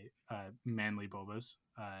manly bobas,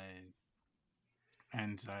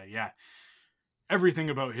 and yeah, everything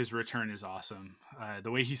about his return is awesome. The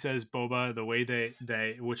way he says boba, the way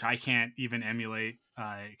they which I can't even emulate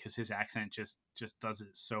because his accent just does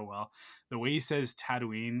it so well. The way he says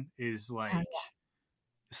Tatooine is like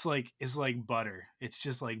it's like butter. It's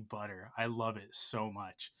just like butter. I love it so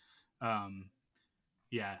much.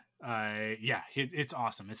 Yeah, it's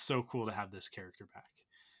awesome. It's so cool to have this character back.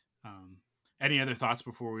 Any other thoughts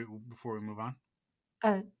before we move on?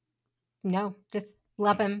 No, just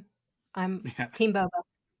love him. I'm Team Boba.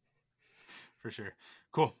 For sure.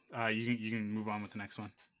 Cool. You can move on with the next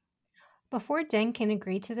one. Before Din can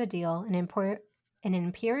agree to the deal, an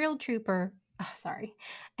Imperial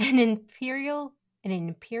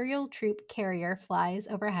troop carrier flies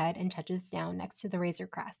overhead and touches down next to the Razor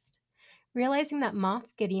Crest. Realizing that Moff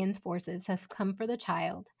Gideon's forces have come for the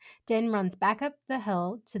child, Din runs back up the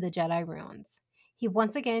hill to the Jedi ruins. He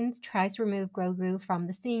once again tries to remove Grogu from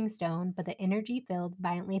the Seeing Stone, but the energy field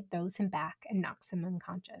violently throws him back and knocks him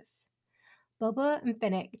unconscious. Boba and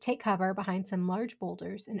Fennec take cover behind some large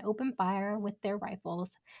boulders and open fire with their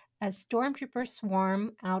rifles as stormtroopers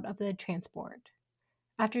swarm out of the transport.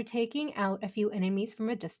 After taking out a few enemies from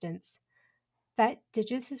a distance, Fett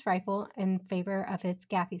ditches his rifle in favor of his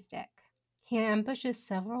gaffy stick. He ambushes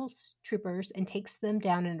several troopers and takes them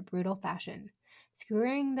down in a brutal fashion,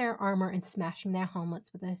 skewering their armor and smashing their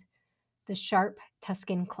helmets with the sharp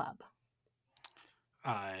Tusken club.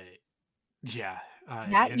 Yeah.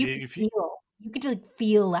 That you could feel. You could like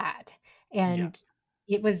feel that. And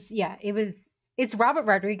it's Robert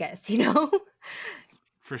Rodriguez, you know?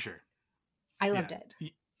 For sure. I loved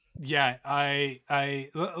it. Yeah, I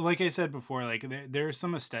like I said before, like there are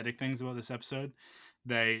some aesthetic things about this episode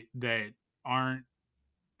that aren't.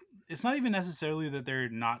 It's not even necessarily that they're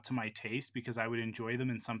not to my taste, because I would enjoy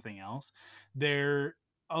them in something else. They're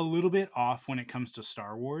a little bit off when it comes to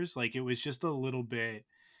Star Wars. Like it was just a little bit.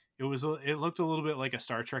 It looked a little bit like a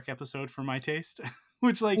Star Trek episode for my taste,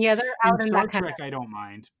 which like they're out in Star that kind Trek of I don't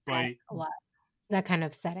mind, but a lot. That kind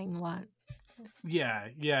of setting a lot. Yeah,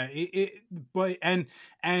 but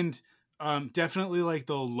definitely like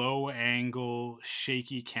the low angle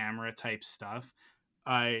shaky camera type stuff.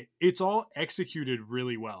 It's all executed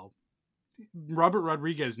really well. Robert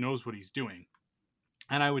Rodriguez knows what he's doing,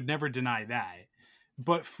 and I would never deny that.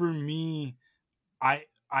 But for me,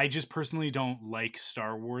 I just personally don't like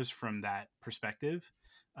Star Wars from that perspective.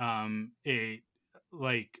 It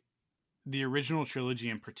like the original trilogy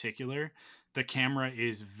in particular, the camera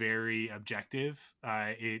is very objective.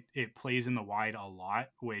 It plays in the wide a lot,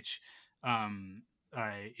 which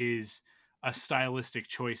is a stylistic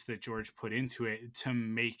choice that George put into it to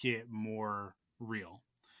make it more real,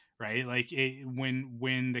 right? Like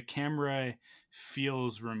when the camera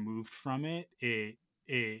feels removed from it, it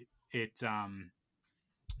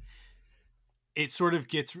sort of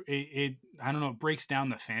gets it I don't know, it breaks down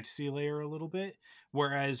the fantasy layer a little bit,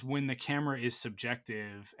 whereas when the camera is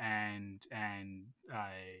subjective and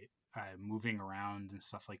moving around and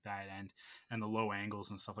stuff like that, and the low angles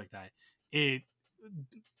and stuff like that, it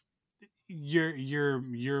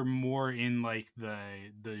you're more in like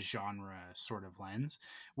the genre sort of lens,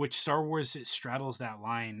 which Star Wars, it straddles that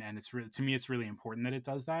line, and to me it's really important that it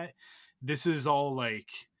does that. This is all like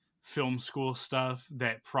film school stuff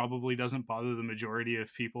that probably doesn't bother the majority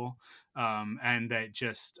of people, and that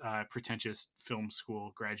just pretentious film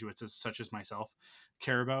school graduates such as myself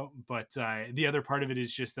care about. But the other part of it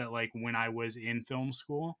is just that, like, when I was in film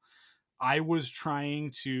school, I was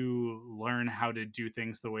trying to learn how to do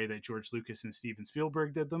things the way that George Lucas and Steven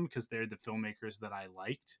Spielberg did them, because they're the filmmakers that I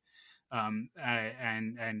liked. And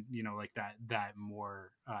you know, like that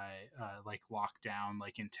more like lockdown,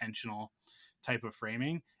 like intentional type of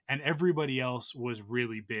framing. And everybody else was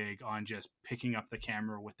really big on just picking up the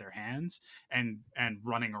camera with their hands and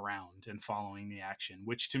running around and following the action,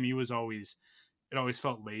 which to me was always, it always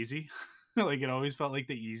felt lazy. Like, it always felt like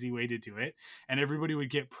the easy way to do it, and everybody would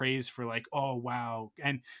get praise for like, oh wow.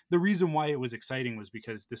 And the reason why it was exciting was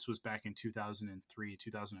because this was back in 2003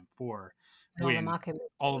 2004, And all the when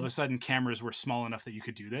all of a mockumentaries. sudden cameras were small enough that you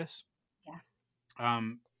could do this. Yeah.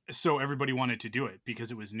 So everybody wanted to do it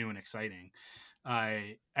because it was new and exciting.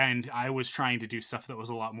 And I was trying to do stuff that was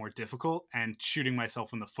a lot more difficult and shooting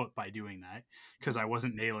myself in the foot by doing that, because I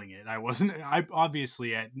wasn't nailing it. I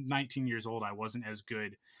obviously, at 19 years old, I wasn't as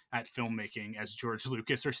good at filmmaking as George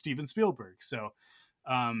Lucas or Steven Spielberg. So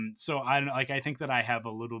I think that I have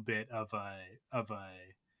a little bit of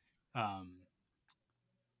um,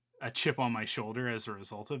 a chip on my shoulder as a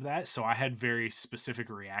result of that. So I had very specific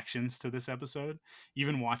reactions to this episode.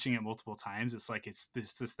 Even watching it multiple times, it's like it's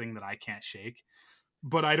this thing that I can't shake.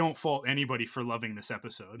 But I don't fault anybody for loving this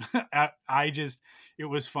episode. It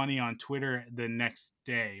was funny on Twitter the next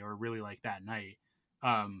day, or really like that night.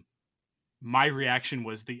 My reaction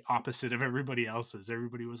was the opposite of everybody else's.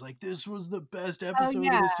 Everybody was like, "This was the best Oh, episode of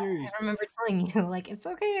yeah. the I series." remember telling you, like, "It's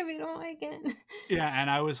okay if you don't like it." Yeah, and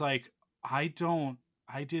I was like, I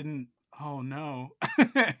didn't, oh no.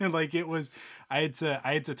 And like, it was, I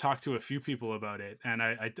had to talk to a few people about it, and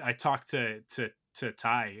I talked to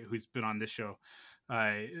Ty, who's been on this show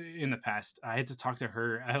in the past. I had to talk to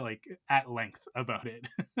her like at length about it.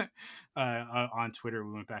 On Twitter,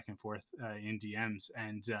 we went back and forth in DMs,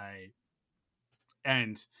 and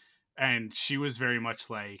and she was very much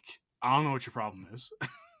like, I don't know what your problem is.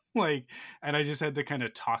 Like, and I just had to kind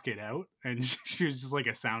of talk it out, and she was just like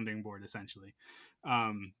a sounding board essentially.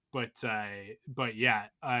 But yeah,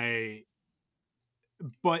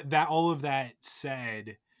 but that, all of that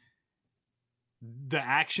said, the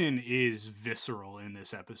action is visceral in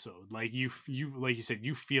this episode. Like, you like you said,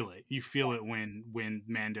 you feel it when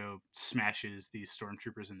Mando smashes these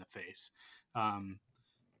stormtroopers in the face.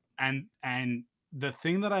 And the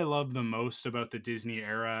thing that I love the most about the Disney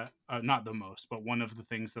era, not the most, but one of the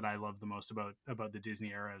things that I love the most about the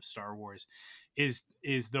Disney era of Star Wars is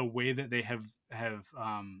the way that they have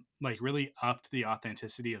like really upped the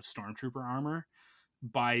authenticity of stormtrooper armor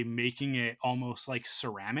by making it almost like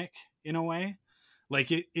ceramic in a way.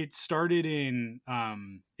 Like, it started in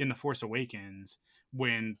The Force Awakens,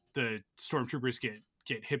 when the stormtroopers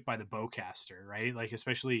get hit by the bowcaster, right? Like,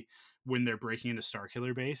 especially when they're breaking into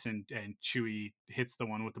Starkiller Base, and Chewie hits the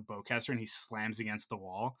one with the bowcaster, and he slams against the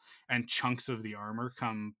wall, and chunks of the armor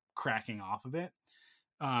come cracking off of it.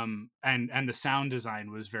 And the sound design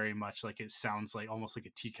was very much like, it sounds like almost like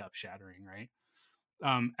a teacup shattering, right?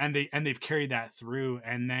 And they've carried that through.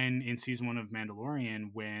 And then in season 1 of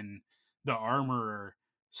Mandalorian, when the armorer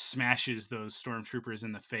smashes those stormtroopers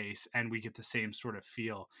in the face, and we get the same sort of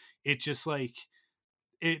feel, it just like,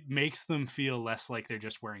 it makes them feel less like they're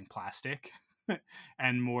just wearing plastic,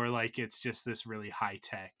 and more like it's just this really high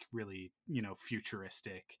tech, really, you know,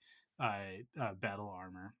 futuristic battle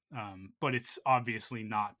armor. But it's obviously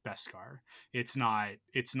not Beskar. It's not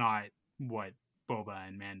what Boba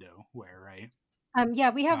and Mando wear, right?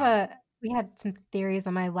 Yeah, we have Um, we had some theories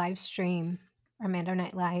on my live stream, Armando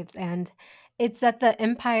Night Lives, and it's that the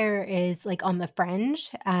Empire is, like, on the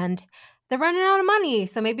fringe, and they're running out of money,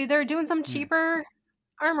 so maybe they're doing some Hmm. cheaper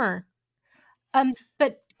armor.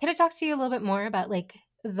 But can I talk to you a little bit more about, like,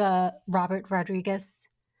 the Robert Rodriguez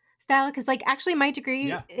style? Because, like, actually my degree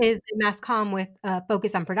Yeah. is in mass comm with a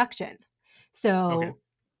focus on production. Okay. So,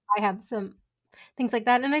 I have some things like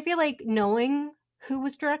that, and I feel like knowing who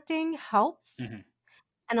was directing helps. Hmm.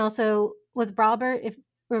 And also with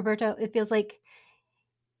Roberto, it feels like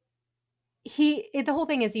the whole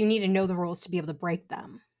thing is you need to know the rules to be able to break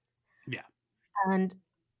them. Yeah. And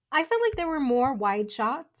I feel like there were more wide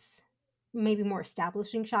shots, maybe more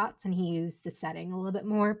establishing shots, and he used the setting a little bit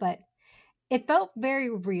more, but it felt very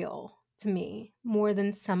real to me more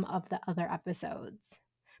than some of the other episodes.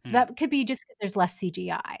 But Hmm. that could be just 'cause there's less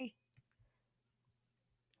CGI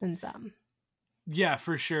than some. Yeah,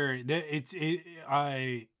 for sure. This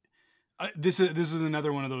is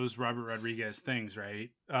another one of those Robert Rodriguez things,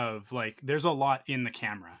 right? Of like, there's a lot in the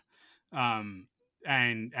camera, um,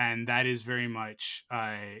 and that is very much.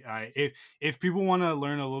 If people want to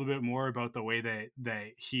learn a little bit more about the way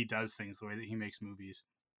that he does things, the way that he makes movies,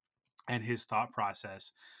 and his thought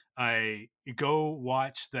process, I go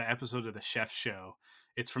watch the episode of the Chef Show.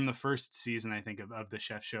 It's from the first season, I think, of the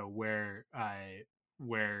Chef Show, where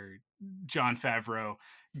John Favreau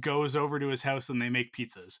goes over to his house and they make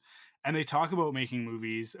pizzas, and they talk about making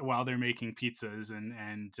movies while they're making pizzas,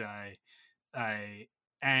 I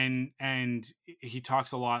and he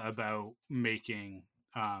talks a lot about making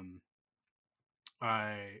um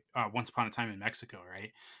Once Upon a Time in Mexico,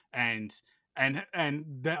 right? And and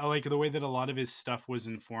that, like, the way that a lot of his stuff was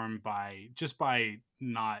informed by just by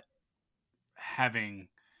not having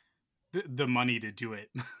the money to do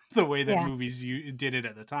it the way that Yeah. movies you did it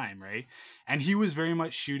at the time, right? And he was very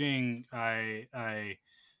much shooting I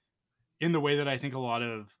in the way that I think a lot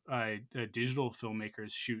of digital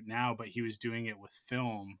filmmakers shoot now, but he was doing it with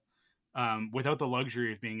film, without the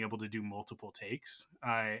luxury of being able to do multiple takes.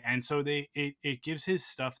 And so it gives his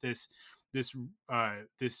stuff this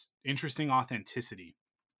this interesting authenticity,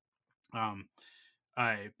 um,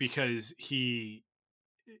 because he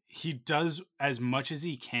does as much as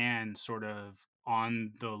he can sort of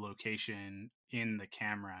on the location in the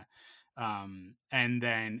camera, and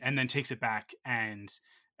then takes it back and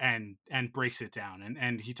breaks it down,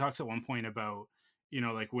 and he talks at one point about,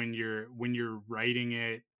 like, when you're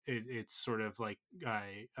writing it's sort of like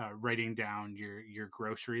writing down your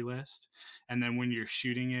grocery list, and then when you're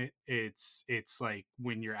shooting it's like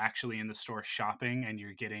when you're actually in the store shopping and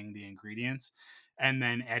you're getting the ingredients, and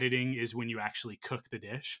then editing is when you actually cook the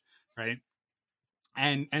dish, right?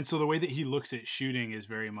 And so the way that he looks at shooting is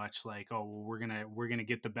very much like, oh well, we're gonna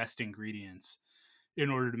get the best ingredients in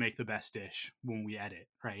order to make the best dish when we edit,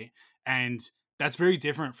 right? And that's very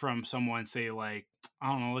different from someone, say, like,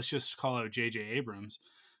 I don't know, let's just call out JJ Abrams,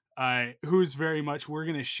 who's very much, we're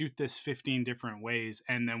going to shoot this 15 different ways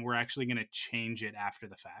and then we're actually going to change it after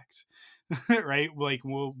the fact. Right? Like,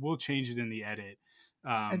 we'll change it in the edit,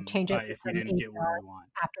 Or change it with if we some didn't get what ADR we want.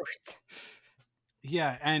 afterwards.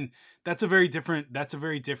 Yeah, and that's a very different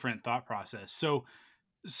thought process. So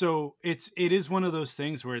it is one of those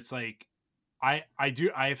things where it's like, I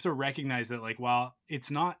have to recognize that, like, while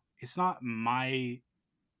it's not my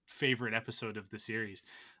favorite episode of the series,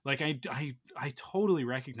 like, I totally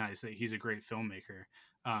recognize that he's a great filmmaker,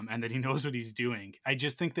 and that he knows what he's doing. I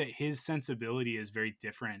just think that his sensibility is very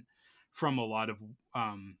different from a lot of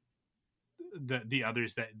um the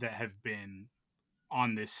others that have been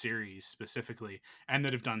on this series specifically, and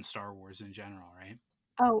that have done Star Wars in general, right?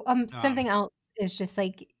 Oh, something um else is just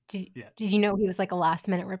like, yeah. did you know he was like a last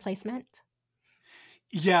minute replacement?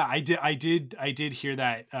 Yeah, I did hear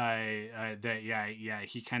that, that, yeah,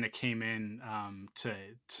 he kind of came in, to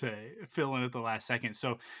fill in at the last second.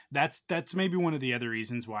 So that's maybe one of the other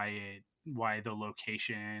reasons why the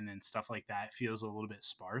location and stuff like that feels a little bit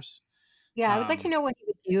sparse. Yeah, I would like to Um, know what he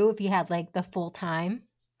would do if he had like the full time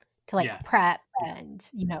to like yeah, prep yeah. and,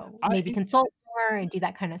 maybe I consult more and do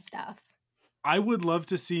that kind of stuff. I would love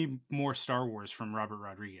to see more Star Wars from Robert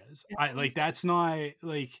Rodriguez. Yeah. I like That's not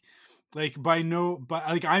like by no but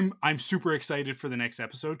like I'm super excited for the next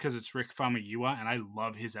episode because it's Rick Famuyiwa and I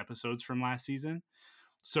love his episodes from last season.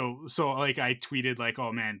 So like, I tweeted like,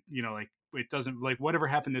 oh man, like, it doesn't, like, whatever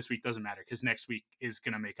happened this week doesn't matter because next week is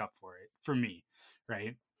gonna make up for it for me,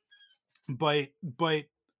 right? But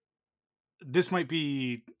this might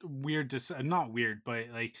be weird to say, not weird, but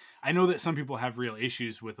like, I know that some people have real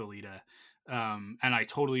issues with Alita, and I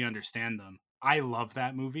totally understand them. I love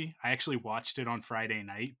that movie. I actually watched it on Friday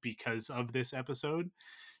night because of this episode,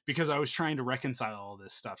 because I was trying to reconcile all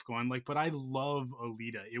this stuff, going like, but I love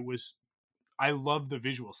Alita. I love the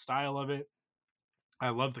visual style of it. I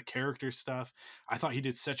love the character stuff. I thought he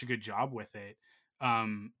did such a good job with it.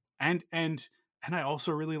 Um, and I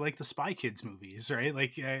also really like the Spy Kids movies, right?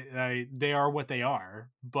 Like they are what they are,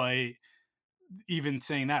 but even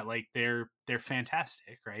saying that, like they're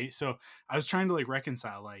fantastic, right? So I was trying to like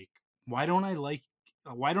reconcile, like why don't I like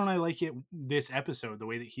it this episode the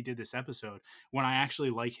way that he did this episode when I actually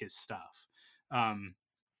like his stuff. Um,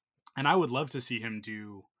 and I would love to see him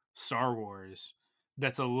do Star Wars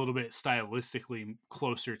that's a little bit stylistically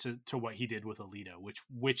closer to what he did with Alita,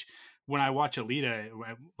 which when I watch Alita,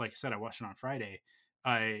 like I said, I watched it on Friday.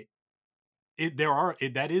 I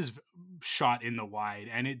that is shot in the wide,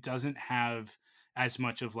 and it doesn't have as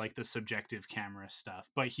much of like the subjective camera stuff,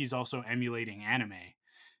 but he's also emulating anime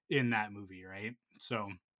in that movie, right? So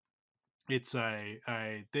it's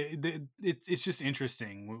it's just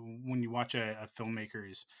interesting when you watch a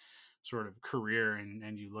filmmaker's sort of career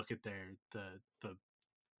and you look at the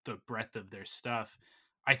the breadth of their stuff.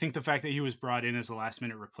 I think the fact that he was brought in as a last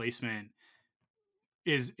minute replacement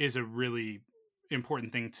is a really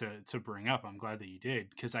important thing to bring up. I'm glad that you did,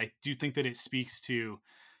 because I do think that it speaks to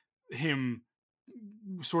him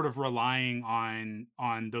sort of relying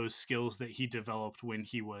on those skills that he developed when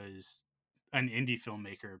he was an indie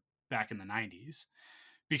filmmaker back in the 90s,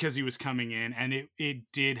 because he was coming in and it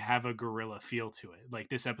did have a guerrilla feel to it. Like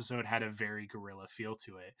this episode had a very guerrilla feel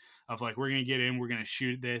to it, of like, we're gonna get in, we're gonna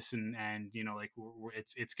shoot this, and you know, like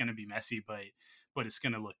it's gonna be messy, but it's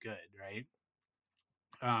gonna look good, right?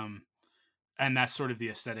 um and that's sort of the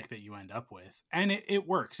aesthetic that you end up with, and it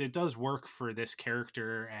works. It does work for this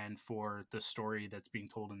character and for the story that's being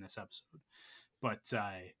told in this episode. But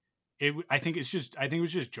I think it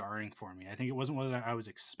was just jarring for me. I think it wasn't what I was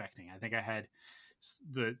expecting. I think I had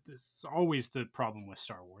always the problem with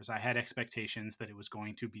Star Wars. I had expectations that it was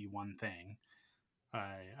going to be one thing.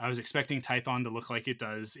 I was expecting Tython to look like it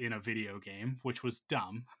does in a video game, which was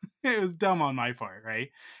dumb. It was dumb on my part, right?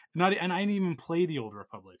 And I didn't even play the Old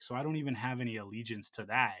Republic, so I don't even have any allegiance to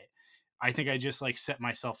that. I think I just like set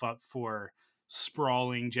myself up for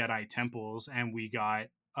sprawling Jedi temples, and we got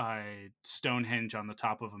Stonehenge on the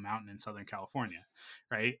top of a mountain in Southern California,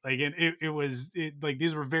 right? Like it was like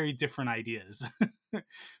these were very different ideas,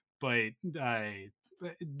 but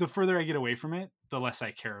the further I get away from it, the less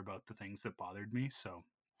I care about the things that bothered me. So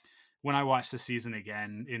when I watch the season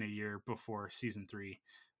again in a year before season 3,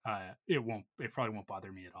 it probably won't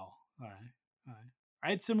bother me at all. I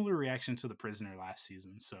had similar reaction to The Prisoner last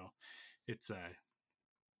season, so it's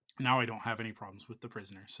now I don't have any problems with The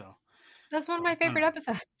Prisoner. So that's one of my favorite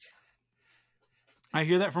episodes. I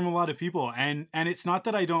hear that from a lot of people, and it's not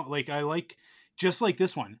that I don't like. I like, just like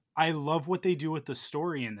this one, I love what they do with the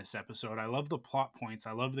story in this episode. I love the plot points.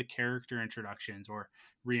 I love the character introductions or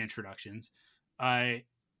reintroductions. I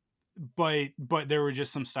but there were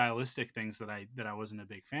just some stylistic things that I wasn't a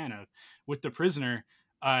big fan of with The Prisoner.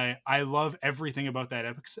 I love everything about that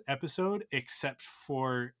episode except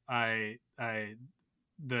for the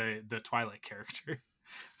Twilight character.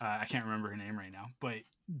 I can't remember her name right now, but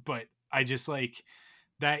I just like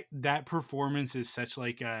that performance is such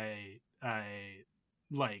like a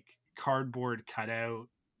like cardboard cutout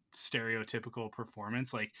stereotypical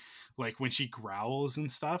performance, like when she growls and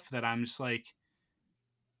stuff, that I'm just like,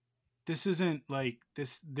 this isn't like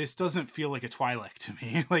this doesn't feel like a Twi'lek to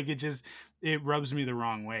me. Like it rubs me the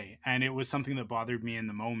wrong way, and it was something that bothered me in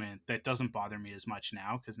the moment that doesn't bother me as much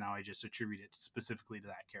now, because now I just attribute it specifically to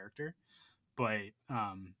that character. But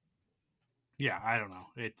yeah, I don't know.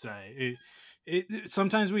 It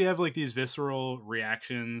sometimes we have like these visceral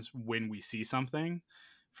reactions when we see something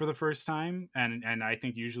for the first time, and I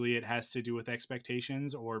think usually it has to do with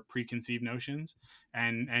expectations or preconceived notions,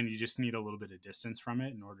 and you just need a little bit of distance from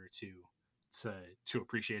it in order to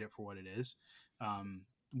appreciate it for what it is.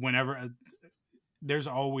 Whenever there's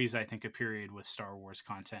always, I think, a period with Star Wars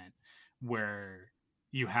content where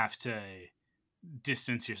you have to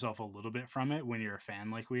distance yourself a little bit from it when you're a fan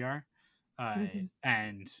like we are,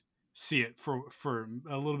 and see it for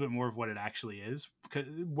a little bit more of what it actually is, because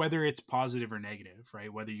whether it's positive or negative,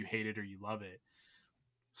 right, whether you hate it or you love it,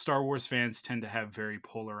 Star Wars fans tend to have very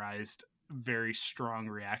polarized, very strong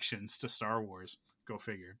reactions to Star Wars. Go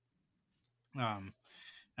figure. And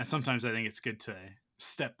sometimes I think it's good to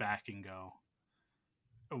step back and go,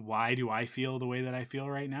 why do I feel the way that I feel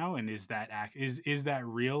right now, and is that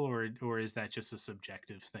real, or is that just a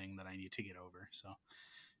subjective thing that I need to get over? So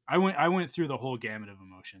I went through the whole gamut of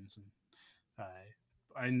emotions,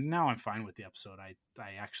 and now I'm fine with the episode. I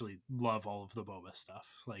actually love all of the Boba stuff.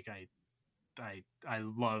 Like I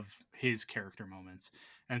love his character moments,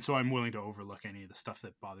 and so I'm willing to overlook any of the stuff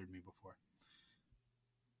that bothered me before.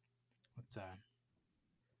 But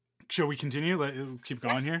shall we continue? Keep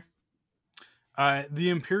going here. The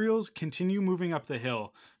Imperials continue moving up the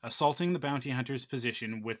hill, assaulting the bounty hunters'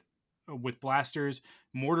 position with blasters,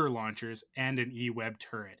 mortar launchers, and an E-web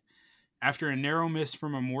turret. After a narrow miss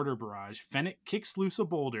from a mortar barrage, Fennec kicks loose a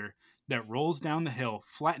boulder that rolls down the hill,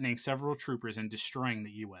 flattening several troopers and destroying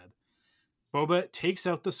the E-web. Boba takes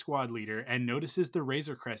out the squad leader and notices the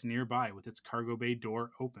Razor Crest nearby with its cargo bay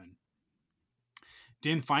door open.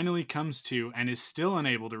 Din finally comes to and is still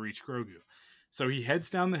unable to reach Grogu, so he heads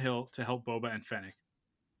down the hill to help Boba and Fennec.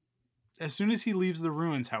 As soon as he leaves the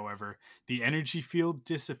ruins, however, the energy field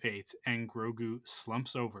dissipates and Grogu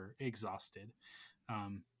slumps over, exhausted.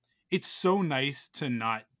 It's so nice to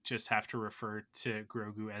not just have to refer to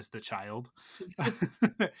Grogu as the child,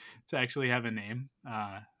 to actually have a name.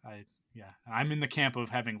 I'm in the camp of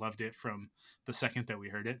having loved it from the second that we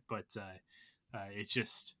heard it, but it's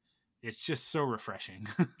just so refreshing.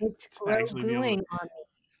 It's to actually be able Groguing to... on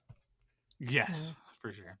me. Yes,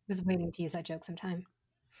 for sure. I was waiting to use that joke sometime.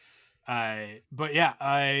 But yeah,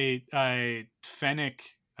 Fennec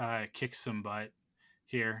kicks some butt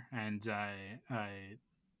here and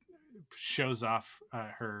shows off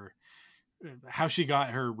her how she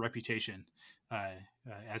got her reputation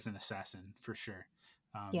as an assassin, for sure.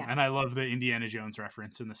 And I love the Indiana Jones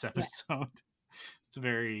reference in this episode.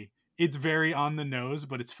 Yeah. It's very on the nose,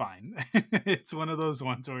 but it's fine. It's one of those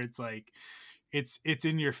ones where it's like it's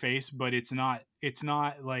in your face, but it's not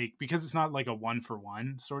like, because it's not like a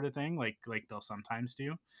 1-for-1 sort of thing like they'll sometimes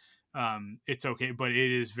do. It's okay, but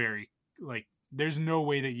it is very, like, there's no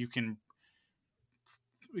way that you can,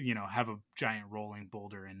 have a giant rolling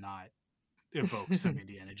boulder and not evoke some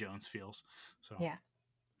Indiana Jones feels. So yeah.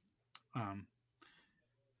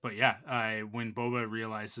 But yeah, when Boba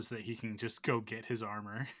realizes that he can just go get his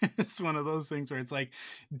armor, it's one of those things where it's like,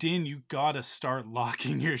 Din, you gotta start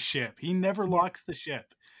locking your ship. He never locks the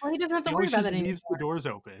ship. Well, he doesn't have to worry about that anymore. He leaves the doors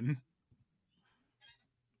open.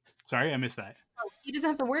 Sorry, I missed that. Oh, he doesn't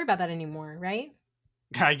have to worry about that anymore, right?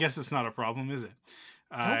 I guess it's not a problem, is it?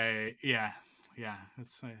 Nope. Yeah.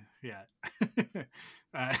 It's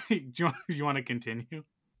do you want to continue?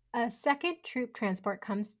 A second troop transport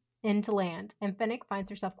comes into land, and Fennec finds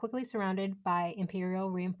herself quickly surrounded by Imperial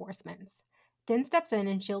reinforcements. Din steps in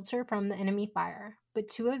and shields her from the enemy fire, but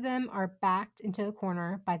two of them are backed into a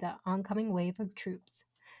corner by the oncoming wave of troops.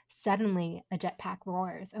 Suddenly, a jetpack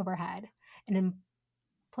roars overhead. An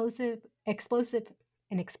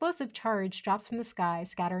explosive charge drops from the sky,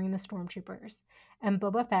 scattering the stormtroopers, and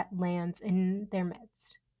Boba Fett lands in their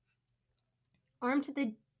midst. Armed to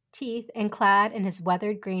the teeth and clad in his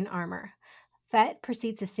weathered green armor, Fett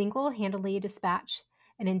proceeds to single-handedly dispatch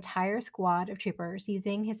an entire squad of troopers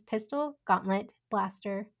using his pistol, gauntlet,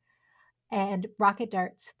 blaster, and rocket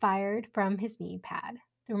darts fired from his knee pad.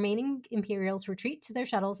 The remaining Imperials retreat to their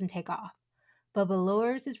shuttles and take off. Boba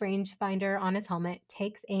lowers his rangefinder on his helmet,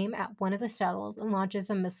 takes aim at one of the shuttles, and launches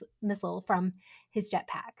a missile from his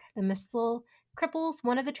jetpack. The missile cripples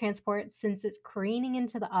one of the transports, since it's careening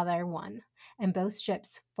into the other one, and both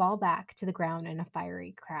ships fall back to the ground in a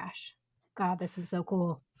fiery crash. God, this was so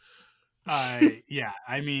cool. Yeah,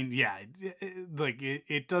 I mean, yeah,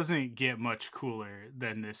 it doesn't get much cooler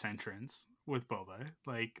than this entrance with Boba.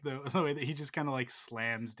 Like the way that he just kind of like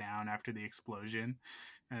slams down after the explosion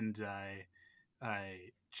and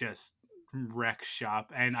just wrecks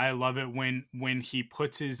shop. And I love it when he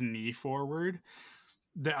puts his knee forward.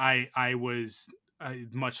 That I was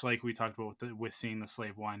much like we talked about with seeing the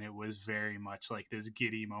Slave One, it was very much like this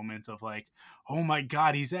giddy moment of like, oh my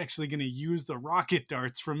god, he's actually going to use the rocket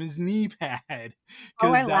darts from his knee pad,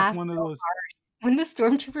 because that's one of those hard. When the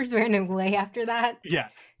stormtroopers ran away after that. Yeah,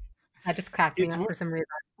 that just cracked me up for some reason.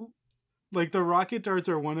 Like the rocket darts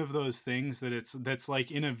are one of those things that's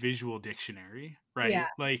like in a visual dictionary, right? Yeah.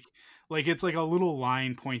 Like it's like a little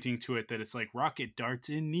line pointing to it that it's like rocket darts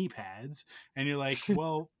in knee pads, and you're like,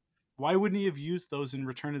 well, why wouldn't he have used those in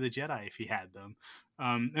Return of the Jedi if he had them?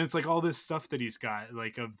 And it's like all this stuff that he's got,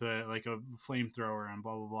 like of the like a flamethrower and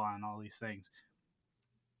blah blah blah and all these things,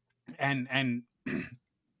 and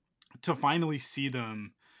to finally see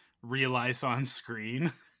them realize on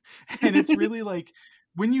screen, and it's really like,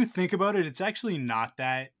 when you think about it, it's actually not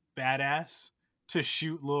that badass to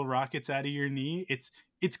shoot little rockets out of your knee.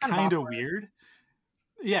 It's kind of weird.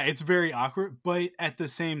 Yeah, it's very awkward, but at the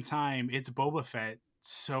same time, it's Boba Fett,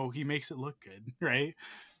 so he makes it look good, right?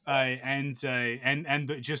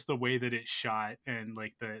 Just the way that it's shot, and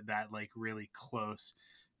like that like really close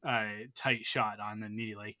tight shot on the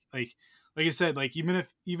knee, like like I said, like even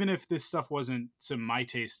if this stuff wasn't to my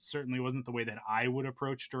taste, certainly wasn't the way that I would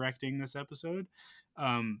approach directing this episode.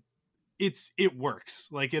 Um, it works.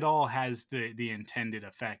 Like it all has the intended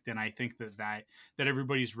effect, and I think that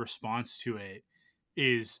everybody's response to it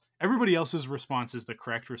is everybody else's response is the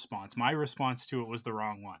correct response. My response to it was the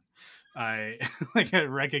wrong one. I like I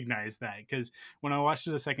recognize that because when I watched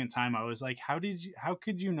it a second time, I was like, how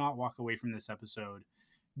could you not walk away from this episode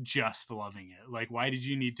just loving it? Like, why did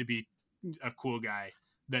you need to be a cool guy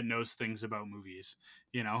that knows things about movies?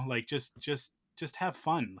 Like just have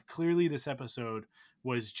fun. Clearly, this episode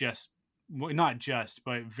was just not just,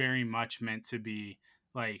 but very much meant to be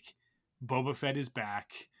like Boba Fett is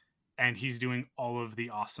back and he's doing all of the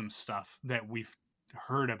awesome stuff that we've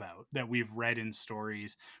heard about, that we've read in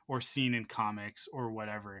stories or seen in comics or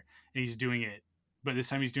whatever. And he's doing it, but this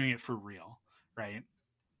time he's doing it for real, right? And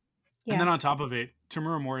Yeah. then on top of it,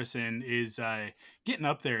 Tamura Morrison is getting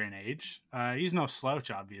up there in age. He's no slouch,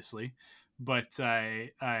 obviously, but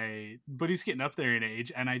but he's getting up there in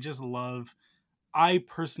age, and I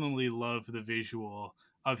personally love the visual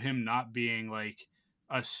of him not being like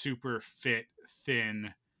a super fit,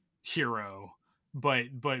 thin hero, but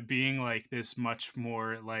being like this much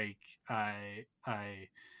more like I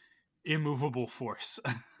immovable force,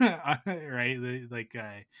 right? Like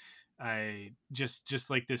I just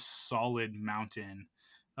like this solid mountain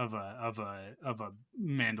of a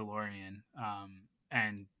Mandalorian,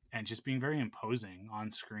 and just being very imposing on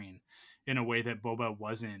screen in a way that Boba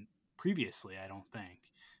wasn't previously. I don't think.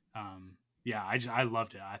 Yeah, I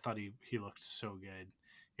loved it. I thought he looked so good.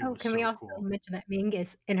 It Oh, was can we so also cool. mention that Ming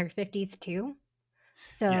is in her 50s too?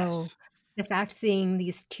 So Yes. the fact seeing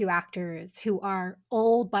these two actors who are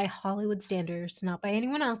old by Hollywood standards, not by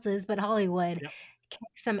anyone else's, but Hollywood, Yep.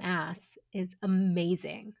 kick some ass is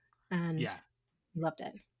amazing. And Yeah. loved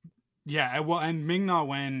it. Yeah, well, and Ming Na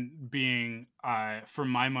Wen being, for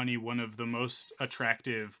my money, one of the most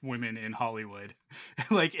attractive women in Hollywood.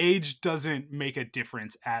 Like, age doesn't make a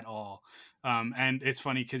difference at all. And it's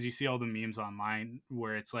funny because you see all the memes online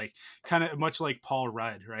where it's like kind of much like Paul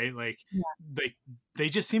Rudd, right? Like, Yeah. they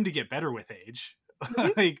just seem to get better with age.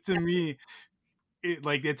 Mhm. Like to me,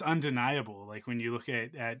 it's undeniable. Like when you look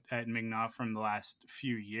at Ming Na from the last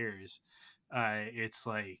few years, it's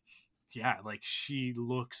like, yeah, like she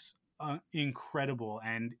looks incredible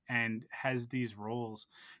and has these roles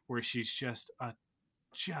where she's just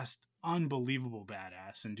unbelievable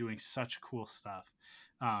badass and doing such cool stuff.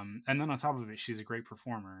 And then on top of it, she's a great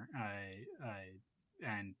performer.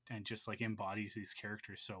 And just like embodies these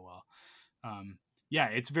characters so well. Yeah,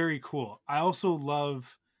 it's very cool. I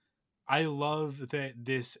love that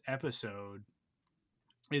this episode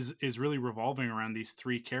is really revolving around these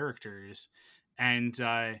three characters, and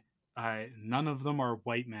none of them are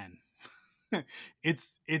white men.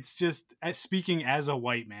 It's just, as speaking as a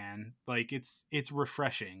white man, like it's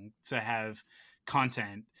refreshing to have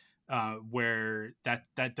content where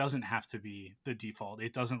that doesn't have to be the default.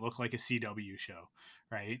 It doesn't look like a CW show,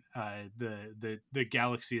 right? The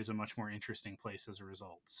galaxy is a much more interesting place as a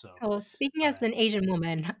result. So Well, speaking uh, as an Asian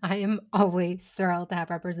woman, I am always thrilled to have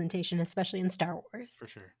representation, especially in Star Wars. for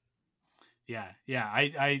sure. Yeah,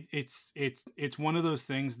 it's one of those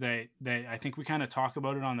things that I think we kind of talk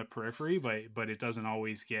about it on the periphery, but it doesn't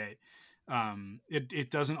always get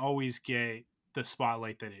it doesn't always get the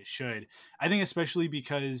spotlight that it should. I think especially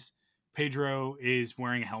because Pedro is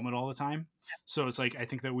wearing a helmet all the time, so it's like I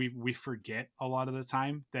think that we forget a lot of the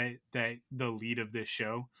time that the lead of this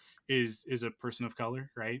show is a person of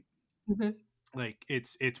color, right? Mhm. Like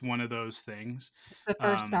it's one of those things. The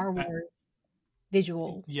first um Star I- Wars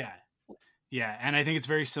visual. yeah. Yeah, and I think it's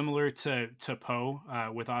very similar to Poe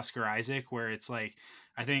with Oscar Isaac, where it's like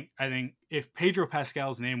I think if Pedro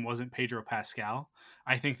Pascal's name wasn't Pedro Pascal,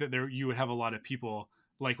 I think that there you would have a lot of people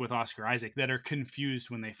like with Oscar Isaac that are confused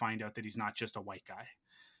when they find out that he's not just a white guy,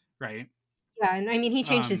 right? Yeah, and I mean, he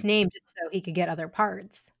changed his Um, name just so he could get other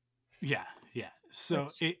parts, yeah, yeah.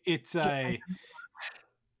 So which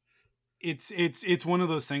it's one of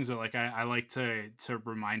those things that like I like to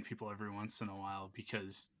remind people every once in a while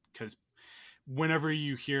because whenever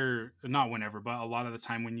you hear, not whenever, but a lot of the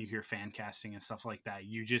time when you hear fan casting and stuff like that,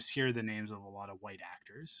 you just hear the names of a lot of white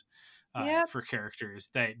actors Yep. for characters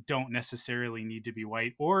that don't necessarily need to be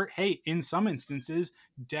white, or hey, in some instances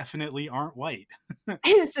definitely aren't white.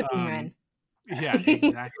 Sabine um Wren. yeah, Sorry.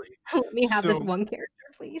 exactly. Let me have this So one character,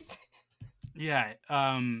 please. yeah,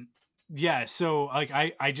 yeah, so like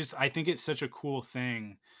I think it's such a cool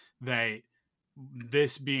thing that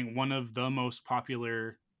this being one of the most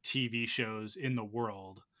popular TV shows in the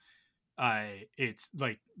world it's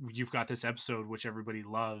like you've got this episode which everybody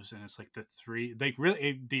loves, and it's like the three, like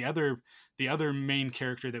really the other main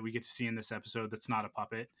character that we get to see in this episode that's not a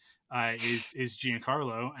puppet is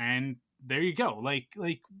Giancarlo, and there you go. Like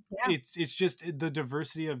Yeah. it's just the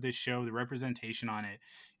diversity of this show, the representation on it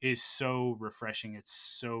is so refreshing. It's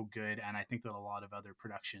so good, and I think that a lot of other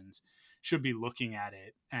productions should be looking at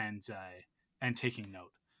it and taking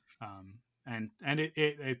note. And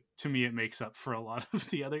it to me, it makes up for a lot of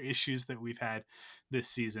the other issues that we've had this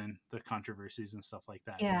season, the controversies and stuff like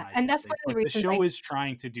that, in Yeah, my and that's opinion. one of the But the reasons show is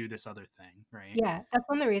trying to do this other thing, right? yeah, that's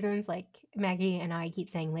one of the reasons, like, Maggie and I keep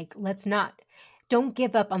saying, like, don't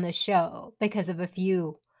give up on the show because of a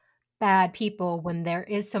few bad people when there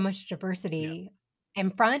is so much Yeah, diversity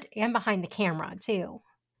in front and behind the camera too.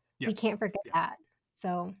 yeah, We can't forget yeah, that.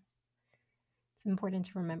 So, it's important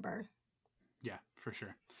to remember. yeah, for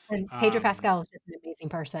sure. And Pedro Um, Pascal is just an amazing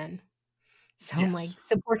person. So I'm yes, like,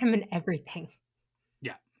 support him in everything.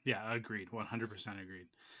 yeah, yeah, agreed, 100% agreed.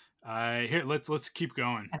 Here, let's keep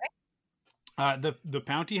going. Okay. The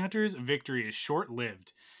bounty hunter's victory is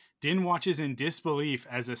short-lived. Din watches in disbelief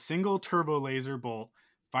as a single turbo laser bolt,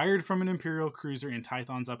 fired from an Imperial cruiser in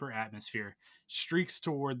Tython's upper atmosphere, streaks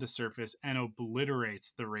toward the surface and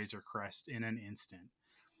obliterates the Razor Crest in an instant.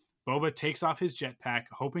 Boba takes off his jetpack,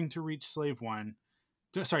 hoping to reach Slave One.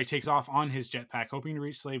 Takes off on his jetpack, hoping to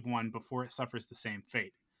reach Slave One before it suffers the same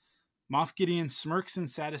fate. Moff Gideon smirks in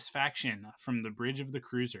satisfaction from the bridge of the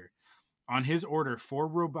cruiser. On his order, 4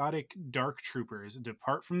 robotic dark troopers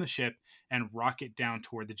depart from the ship and rocket down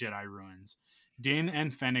toward the Jedi ruins. Din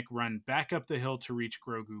and Fennec run back up the hill to reach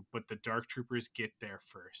Grogu, but the dark troopers get there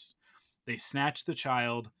first. They snatch the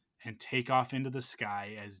child and take off into the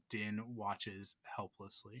sky as Din watches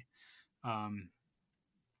helplessly.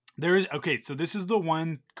 There is so this is the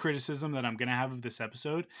one criticism that I'm going to have of this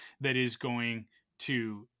episode that is going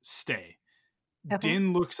to stay. Okay.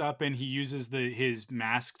 Din looks up and he uses his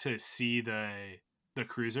mask to see the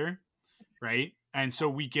cruiser, right? And so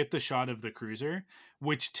we get the shot of the cruiser,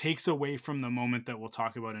 which takes away from the moment that we'll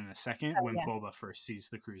talk about in a second Oh, when yeah. Boba first sees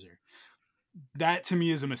the cruiser. That to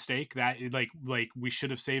me is a mistake. That like we should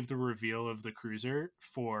have saved the reveal of the cruiser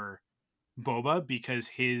for Boba because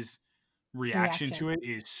his reaction Reaction. to it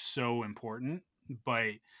is so important,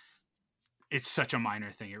 but it's such a minor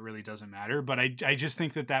thing. It really doesn't matter. But I just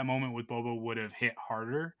think that moment with Boba would have hit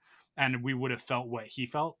harder and we would have felt what he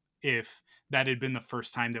felt if that had been the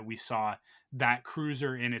first time that we saw that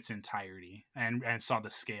cruiser in its entirety and saw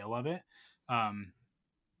the scale of it.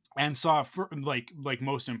 And saw for, like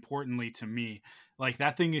most importantly to me, like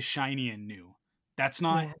that thing is shiny and new. That's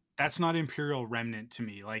not Yeah. that's not Imperial Remnant to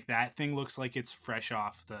me. Like that thing looks like it's fresh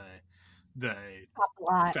off the Pop a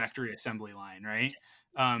lot. factory assembly line, right?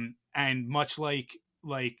 And much like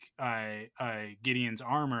Gideon's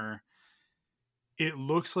armor, it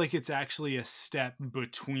looks like it's actually a step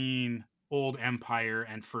between Old Empire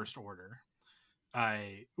and First Order.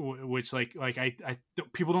 Which I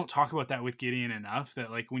people don't talk about that with Gideon enough.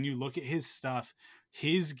 That like when you look at his stuff,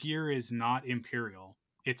 his gear is not Imperial.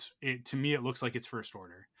 It to me it looks like it's First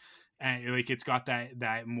Order. And like it's got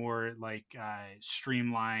that more like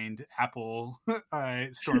streamlined Apple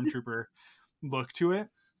stormtrooper look to it.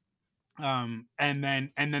 And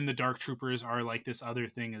then the dark troopers are like this other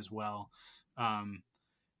thing as well.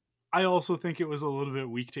 I also think it was a little bit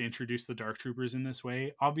weak to introduce the dark troopers in this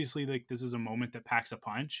way. Obviously, like this is a moment that packs a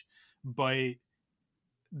punch, but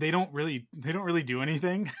they don't really do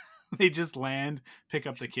anything. They just land, pick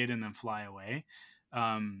up the kid, and then fly away.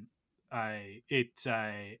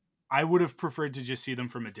 I would have preferred to just see them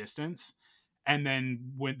from a distance, and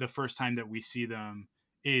then when the first time that we see them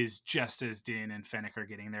is just as Din and Fennec are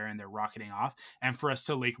getting there and they're rocketing off, and for us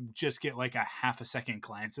to like just get like a half a second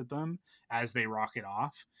glance at them as they rocket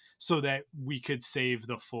off, so that we could save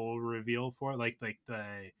the full reveal for like the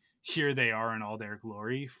here they are in all their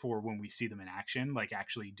glory for when we see them in action, like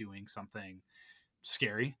actually doing something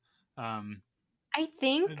scary. I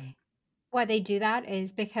think why they do that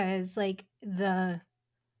is because like the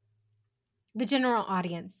general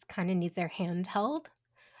audience kind of needs their hand held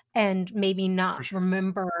and maybe For not sure.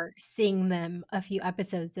 remember seeing them a few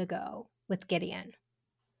episodes ago with Gideon.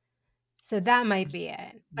 So that might be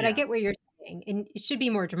it. But I Yeah. get what you're saying. And it should be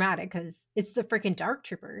more dramatic because it's the freaking Dark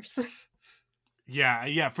Troopers.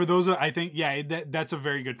 Yeah. For those, I think, yeah, that's a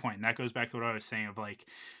very good point. And that goes back to what I was saying of like,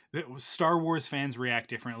 Star Wars fans react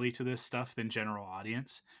differently to this stuff than general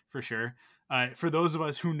audience, for sure. For those of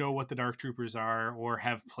us who know what the Dark Troopers are or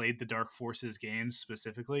have played the Dark Forces games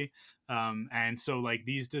specifically, and so like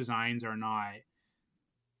these designs are not,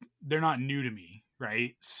 they're not new to me,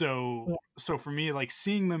 right? So Yeah. so for me, like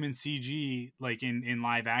seeing them in CG, like in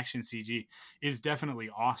live action CG, is definitely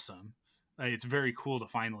awesome. It's very cool to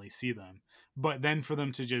finally see them, but then for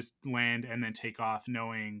them to just land and then take off,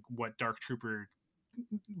 knowing what Dark Trooper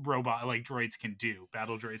robot like droids can do,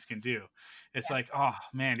 battle droids can do, it's Yeah. like, oh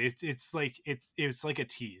man, it's like a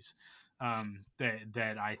tease,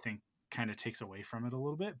 that I think kind of takes away from it a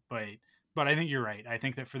little bit, but I think you're right. I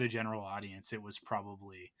think that for the general audience, it was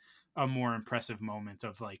probably a more impressive moment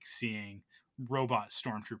of like seeing robot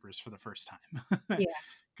stormtroopers for the first time, Yeah. I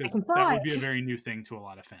because can that fly. would be a very new thing to a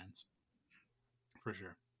lot of fans, for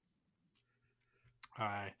sure.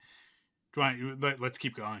 Uh, let's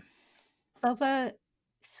keep going. Boba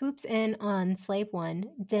swoops in on Slave One.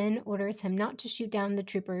 Din orders him not to shoot down the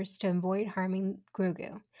troopers to avoid harming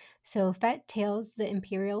Grogu. So Fett tails the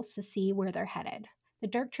Imperials to see where they're headed. The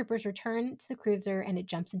Dark Troopers return to the cruiser and it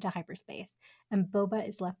jumps into hyperspace, and Boba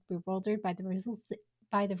is left bewildered by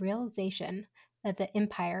the realization that the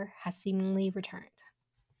Empire has seemingly returned.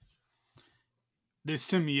 This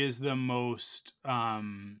to me is the most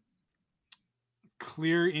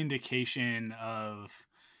clear indication of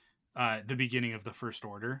the beginning of the First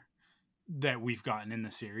Order that we've gotten in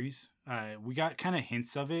the series. We got kind of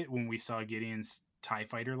hints of it when we saw Gideon's TIE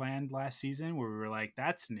fighter land last season, where we were like,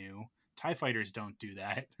 that's new. TIE fighters don't do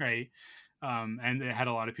that, right? And it had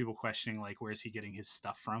a lot of people questioning, like, where's he getting his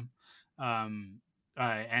stuff from?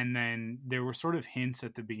 And then there were sort of hints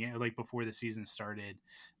at the beginning, like before the season started,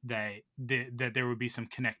 that that there would be some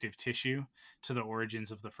connective tissue to the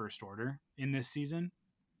origins of the First Order in this season.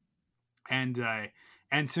 And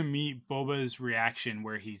to me, Boba's reaction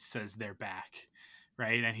where he says they're back,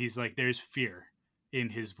 right, and he's like, there's fear in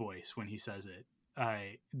his voice when he says it.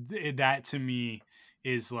 That to me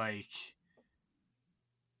is like,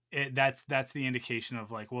 that's the indication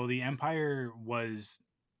of like, well, the Empire was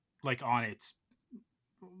like on its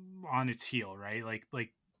heel, right? Like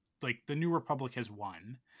the New Republic has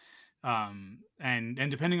won. And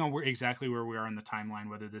depending on exactly where we are in the timeline,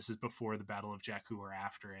 whether this is before the Battle of Jakku or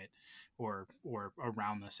after it, or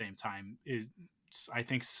around the same time, is, I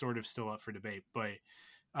think, sort of still up for debate. But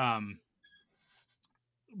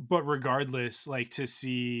regardless, like, to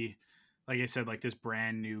see, like I said, like this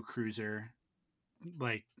brand new cruiser,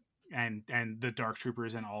 like, and the Dark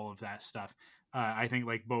Troopers and all of that stuff, I think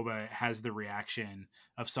like Boba has the reaction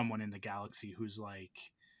of someone in the galaxy who's like,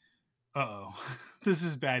 uh-oh, this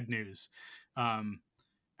is bad news. And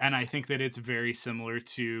I think that it's very similar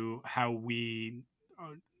to how we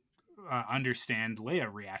understand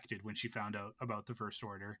Leia reacted when she found out about the First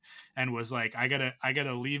Order, and was like, I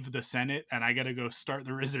gotta leave the Senate and I gotta go start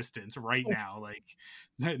the resistance right now, like,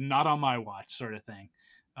 not on my watch, sort of thing.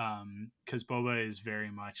 Because Boba is very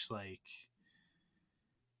much like,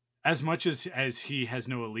 as much as he has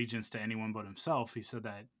no allegiance to anyone but himself, he said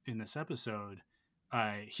that in this episode,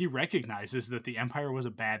 he recognizes that the Empire was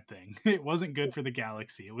a bad thing. It wasn't good for the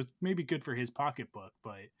galaxy. It was maybe good for his pocketbook,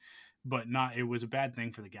 but not. It was a bad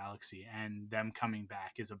thing for the galaxy, and them coming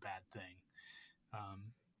back is a bad thing.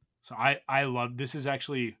 So I love this. Is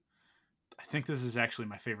actually, I think this is actually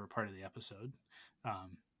my favorite part of the episode.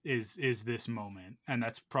 Is this moment, and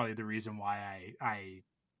that's probably the reason why I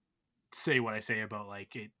say what I say about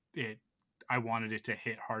like it. I wanted it to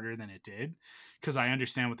hit harder than it did, because I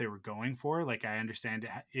understand what they were going for. Like, I understand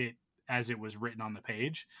it as it was written on the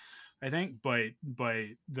page, I think, but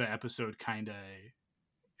the episode kind of,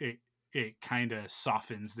 it kind of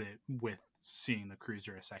softens it with seeing the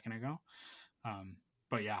cruiser a second ago.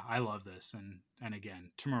 But yeah, I love this, and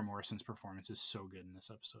again, Temuera Morrison's performance is so good in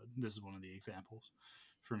this episode. This is one of the examples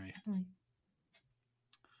for me.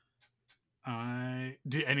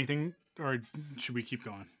 Do anything, or should we keep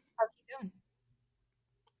going? I'll keep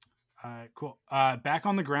going. Cool. Back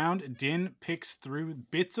on the ground, Din picks through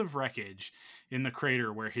bits of wreckage in the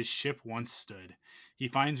crater where his ship once stood. He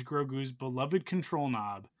finds Grogu's beloved control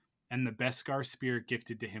knob and the Beskar spear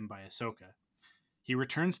gifted to him by Ahsoka. He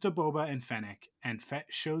returns to Boba and Fennec, and Fett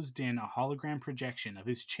shows Din a hologram projection of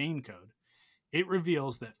his chain code. It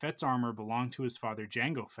reveals that Fett's armor belonged to his father,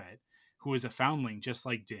 Jango Fett, who is a foundling just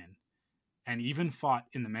like Din, and even fought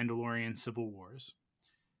in the Mandalorian Civil Wars.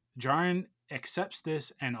 Djarin accepts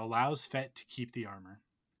this and allows Fett to keep the armor.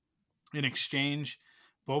 In exchange,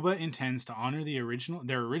 Boba intends to honor their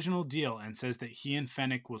original deal and says that he and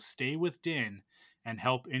Fennec will stay with Din and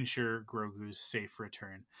help ensure Grogu's safe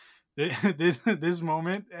return. This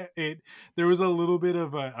moment, there was a little bit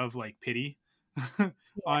of like pity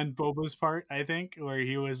on Boba's part, I think, where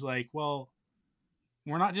he was like, well,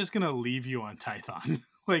 we're not just gonna leave you on Tython.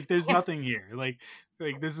 Like, there's nothing here. Like,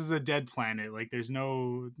 like this is a dead planet. Like there's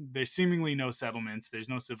seemingly no settlements. There's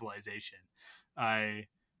no civilization.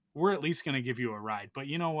 We're at least gonna give you a ride. But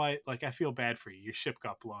you know what? Like I feel bad for you. Your ship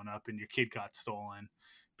got blown up and your kid got stolen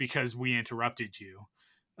because we interrupted you.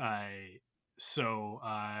 So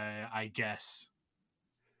I guess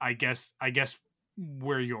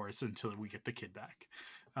we're yours until we get the kid back.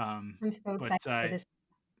 I'm so But excited for this.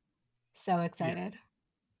 So yeah, excited.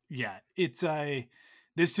 yeah, it's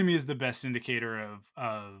this to me is the best indicator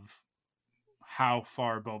of how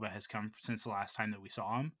far Boba has come since the last time that we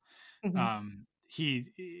saw him. Mhm.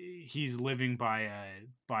 He's living by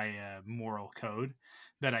a moral code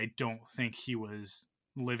that I don't think he was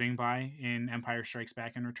living by in Empire Strikes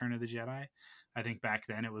Back and Return of the Jedi. I think back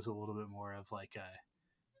then it was a little bit more of like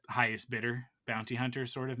a highest bidder bounty hunter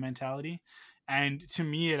sort of mentality. And to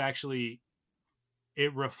me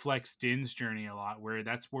it reflects Din's journey a lot, where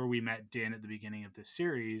that's where we met Din at the beginning of this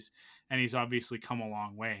series, and he's obviously come a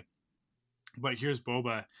long way. But here's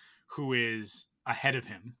Boba, who is ahead of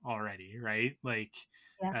him already, right? Like,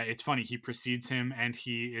 Yeah. it's funny, he precedes him, and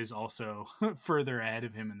he is also further ahead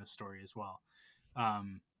of him in the story as well.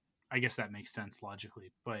 I guess that makes sense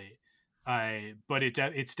logically, but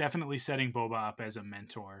it's definitely setting Boba up as a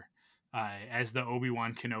mentor, as the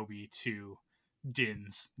Obi-Wan Kenobi to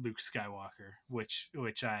Din's Luke Skywalker, which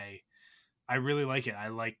I really like it.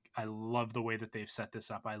 I love the way that they've set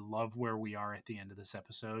this up. I love where we are at the end of this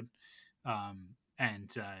episode, and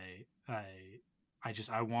I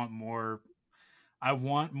want more. I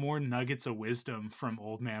want more nuggets of wisdom from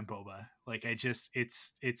Old Man Boba. Like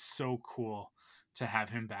it's so cool to have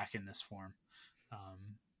him back in this form.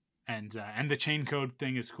 Um, and the chain code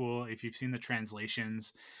thing is cool. If you've seen the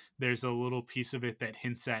translations, there's a little piece of it that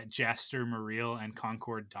hints at Jaster Muriel and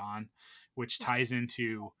Concord Dawn, which ties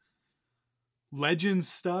into Legends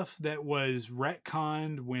stuff that was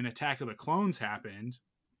retconned when Attack of the Clones happened,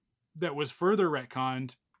 that was further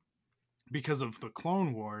retconned because of the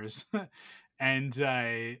Clone Wars. And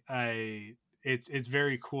it's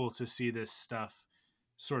very cool to see this stuff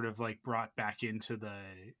sort of like brought back into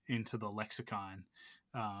the lexicon,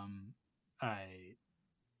 I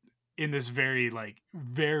in this very like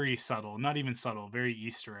very subtle, not even subtle, very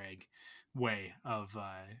Easter egg way of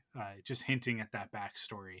just hinting at that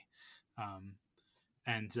backstory. Um,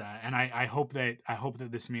 and I hope that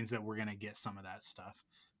this means that we're gonna get some of that stuff.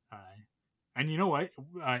 Uh, and you know what?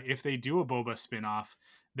 If they do a Boba spinoff,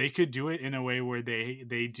 they could do it in a way where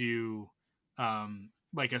they do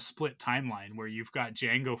like a split timeline where you've got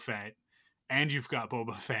Jango Fett and you've got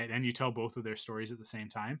Boba Fett, and you tell both of their stories at the same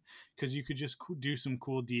time, because you could just do some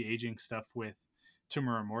cool de-aging stuff with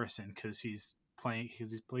Tamura Morrison because he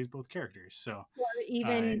plays both characters. So Or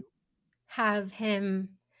uh, even have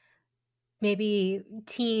him maybe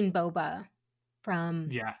teen Boba from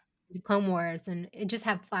yeah, Clone Wars, and it just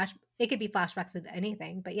have it could be flashbacks with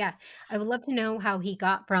anything. But yeah, I would love to know how he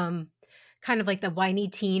got from kind of like the whiny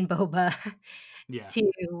teen Boba yeah,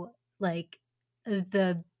 to like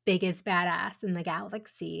the biggest badass in the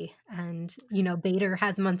galaxy. And Bader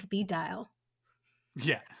has him on speed dial.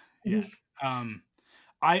 yeah, yeah. Mhm. Um,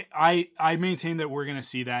 I maintain that we're gonna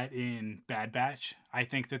see that in Bad Batch. I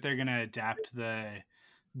think that they're gonna adapt the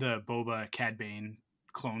Boba Cad Bane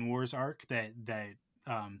Clone Wars arc that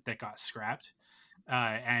got scrapped,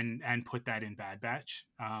 and put that in Bad Batch.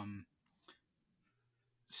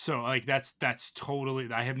 So like that's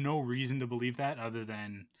totally. I have no reason to believe that other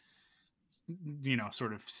than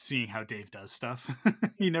sort of seeing how Dave does stuff.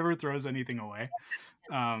 He never throws anything away.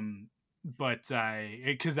 Um, but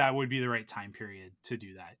because that would be the right time period to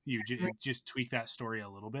do that. You just tweak that story a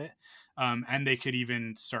little bit, and they could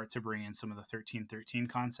even start to bring in some of the 1313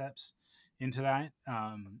 concepts into that,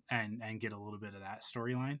 and get a little bit of that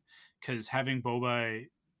storyline, because having Boba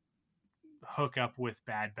hook up with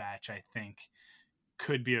Bad Batch, I think,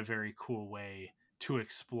 could be a very cool way to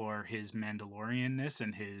explore his Mandalorianness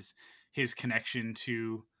and his connection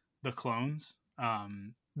to the clones,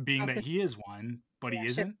 being that Also, he is one but he yeah,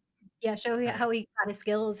 isn't. show how he got his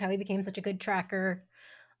skills, how he became such a good tracker,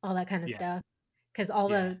 all that kind of Yeah, stuff. Because all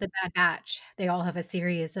yeah, the Bad Batch, they all have a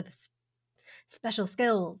series of special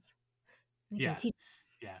skills. They can yeah, teach.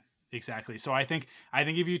 yeah, exactly. So I think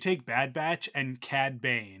if you take Bad Batch and Cad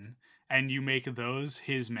Bane and you make those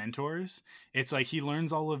his mentors, it's like he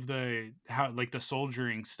learns all of the how like the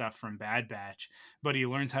soldiering stuff from Bad Batch, but he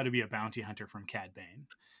learns how to be a bounty hunter from Cad Bane,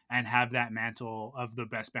 and have that mantle of the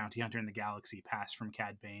best bounty hunter in the galaxy pass from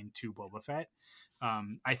Cad Bane to Boba Fett.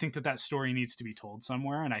 I think that story needs to be told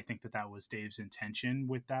somewhere, and I think that was Dave's intention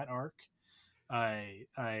with that arc.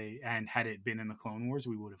 And had it been in the Clone Wars,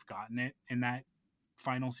 we would have gotten it in that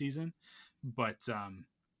final season. But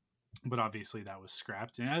but obviously that was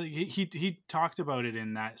scrapped. And he talked about it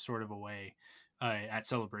in that sort of a way at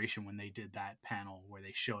Celebration when they did that panel where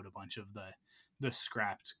they showed a bunch of the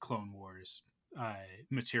scrapped Clone Wars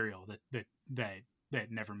material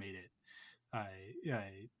that never made it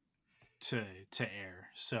to air.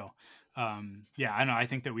 So yeah, I know. I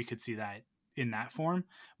think that we could see that in that form,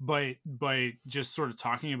 but just sort of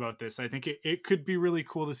talking about this, I think it could be really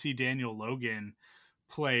cool to see Daniel Logan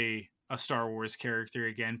play a Star Wars character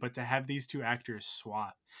again, but to have these two actors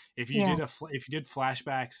swap. If you Yeah. if you did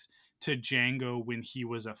flashbacks to Django when he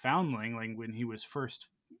was a foundling, like when he was first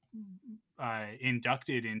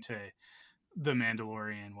inducted into the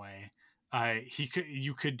Mandalorian way,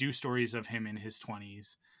 you could do stories of him in his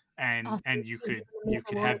 20s, and Also, you he's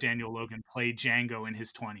could have Daniel Logan play Django in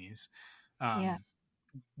his 20s, yeah.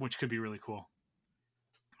 which could be really cool.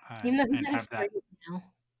 Even though he's And in his have that 30s now.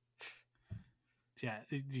 Yeah,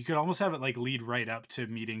 you could almost have it like lead right up to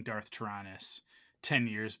meeting Darth Tyrannus 10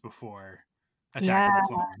 years before Attack of Yeah. the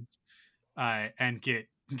Clones, and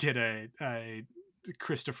get a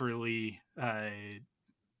Christopher Lee,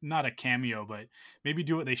 not a cameo, but maybe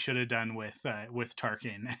do what they should have done with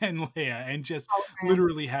Tarkin and Leia, and just Hologram.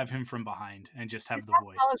 literally have him from behind and just have the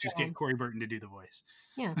voice. Just get Corey Burton to do the voice.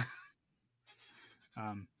 Yeah.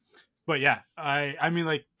 But yeah, I mean,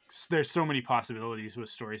 like, there's so many possibilities with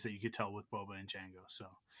stories that you could tell with Boba and Django. So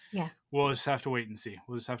Yeah. we'll just have to wait and see.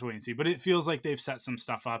 But it feels like they've set some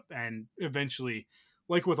stuff up, and eventually,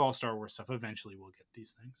 like with all Star Wars stuff, eventually we'll get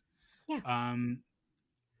these things. Yeah.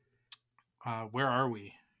 Where are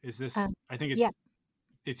we? Is this? I think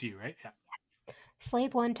it's you, right? Yeah.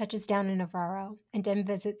 Slave One touches down in Navarro and then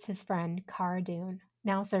visits his friend Cara Dune,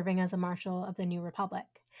 now serving as a marshal of the New Republic,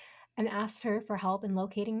 and asks her for help in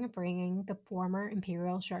locating and bringing the former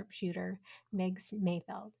Imperial sharpshooter Miggs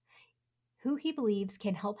Mayfeld, who he believes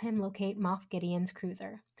can help him locate Moff Gideon's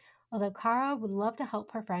cruiser. Although Kara would love to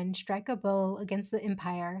help her friend strike a blow against the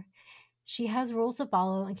Empire, she has rules to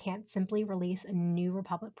follow and can't simply release a New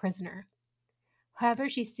Republic prisoner. However,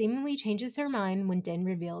 she seemingly changes her mind when Din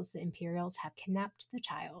reveals the Imperials have kidnapped the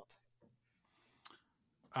child.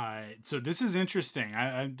 So this is interesting.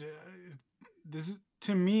 This is,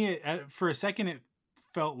 to me, for a second, it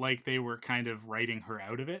felt like they were kind of writing her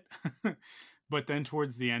out of it. But then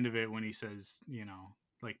towards the end of it, when he says,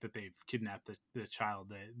 like that they've kidnapped the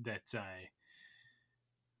child, that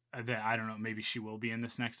I don't know, maybe she will be in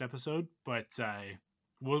this next episode, but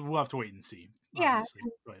we'll have to wait and see. Yeah.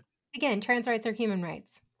 But again, trans rights are human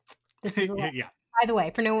rights. This is yeah. By the way,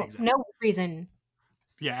 for no reason.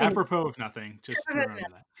 Yeah, apropos of nothing. Just remember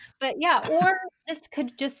that. But yeah, or this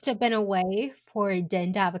could just have been a way for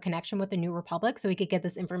Din to have a connection with the New Republic so he could get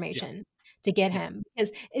this information to get him.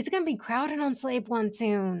 Because it's going to be crowded on Slave One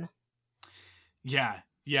soon. Yeah.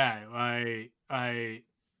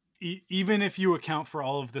 Even if you account for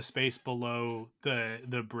all of the space below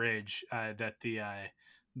the bridge that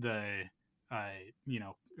the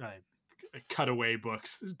cutaway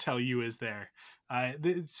books tell you is there,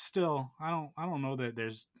 it's still, I don't know that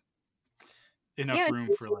there's enough room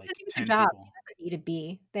for like 10 people. She doesn't need to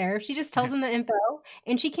be there. She just tells him the info,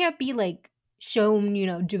 and she can't be like shown,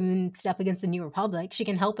 doing stuff against the New Republic. She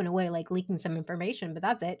can help in a way, like leaking some information, but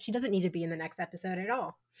that's it. She doesn't need to be in the next episode at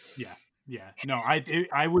all. Yeah. No,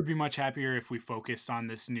 I would be much happier if we focused on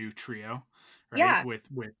this new trio, right? Yeah. With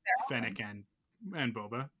Fennec and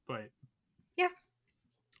Boba, but yeah,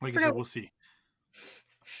 like I said, we'll see.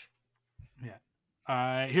 Yeah.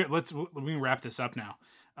 Here, we can wrap this up now.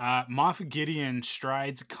 Moff Gideon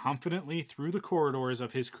strides confidently through the corridors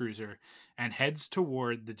of his cruiser and heads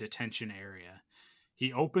toward the detention area.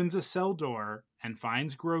 He opens a cell door and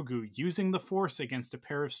finds Grogu using the Force against a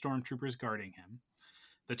pair of stormtroopers guarding him.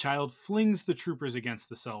 The child flings the troopers against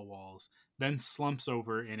the cell walls, then slumps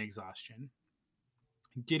over in exhaustion.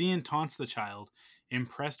 Gideon taunts the child,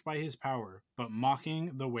 impressed by his power, but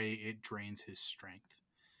mocking the way it drains his strength.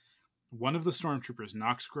 One of the stormtroopers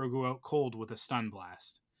knocks Grogu out cold with a stun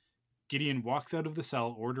blast. Gideon walks out of the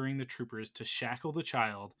cell, ordering the troopers to shackle the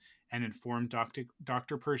child and inform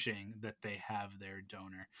Dr. Pershing that they have their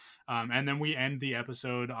donor. And then we end the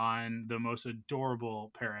episode on the most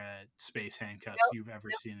adorable pair of space handcuffs you've ever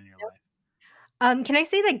seen in your life. Can I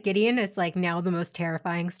say that Gideon is like now the most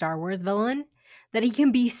terrifying Star Wars villain? That he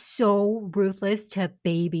can be so ruthless to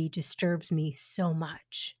baby disturbs me so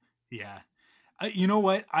much. Yeah. You know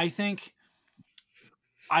what? I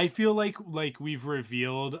feel like we've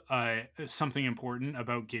revealed something important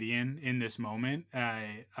about Gideon in this moment.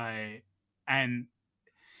 And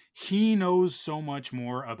he knows so much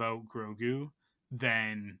more about Grogu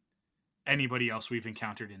than anybody else we've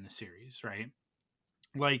encountered in the series, right?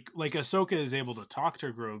 like Ahsoka is able to talk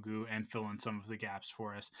to Grogu and fill in some of the gaps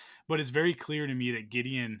for us, but it's very clear to me that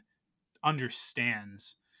Gideon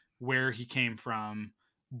understands where he came from,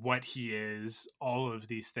 what he is, all of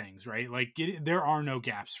these things, right? Like there are no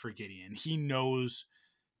gaps for Gideon. He knows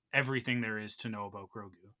everything there is to know about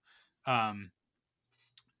Grogu. Um,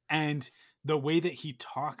 and the way that he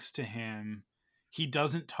talks to him, he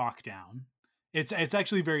doesn't talk down. It's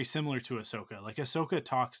actually very similar to Ahsoka. Like Ahsoka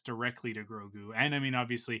talks directly to Grogu, and I mean,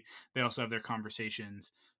 obviously, they also have their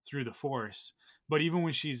conversations through the Force. But even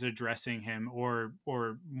when she's addressing him, or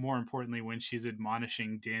more importantly, when she's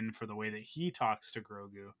admonishing Din for the way that he talks to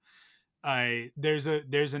Grogu,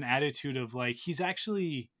 there's an attitude of like he's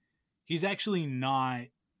actually not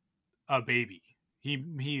a baby.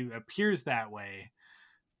 He appears that way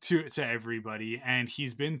to everybody, and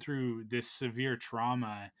he's been through this severe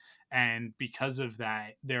trauma, and because of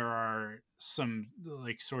that there are some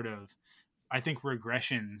like sort of, I think,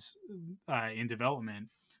 regressions in development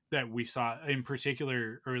that we saw in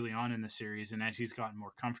particular early on in the series, and as he's gotten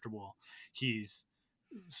more comfortable, he's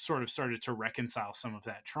sort of started to reconcile some of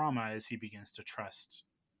that trauma as he begins to trust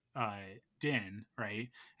Din, right?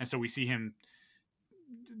 And so we see him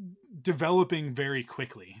developing very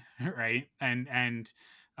quickly, right? And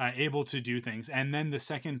able to do things. And then the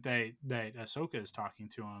second that Ahsoka is talking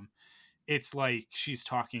to him, it's like she's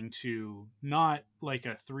talking to not like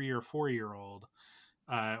a 3 or 4 year old,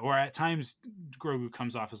 or at times Grogu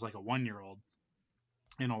comes off as like a 1 year old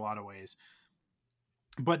in a lot of ways,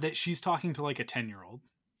 but that she's talking to like a 10 year old,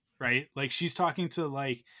 right? Like she's talking to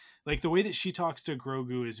like the way that she talks to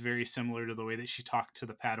Grogu is very similar to the way that she talked to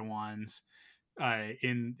the Padawans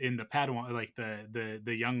in the Padawan, like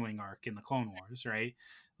the youngling arc in the Clone Wars, right?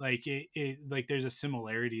 Like it like there's a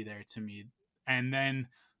similarity there to me. And then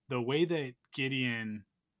the way that Gideon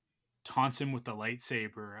taunts him with the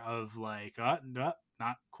lightsaber of like, no,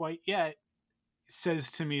 not quite yet,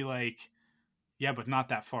 says to me like, yeah, but not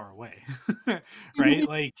that far away.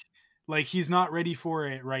 Right? Like he's not ready for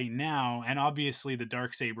it right now, and obviously the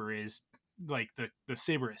dark saber is like the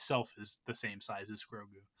saber itself is the same size as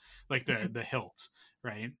Grogu, like the hilt,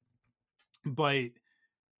 right? But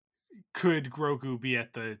could Grogu be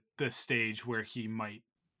at the stage where he might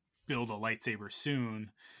build a lightsaber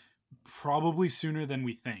soon? Probably sooner than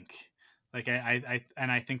we think. Like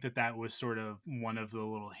I think that was sort of one of the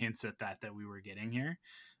little hints at that we were getting here.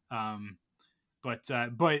 Um, but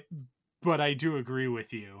I do agree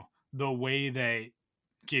with you. The way that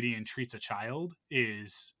Gideon treats a child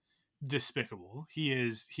is despicable. He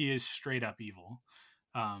is straight up evil.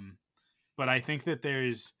 Um, but I think that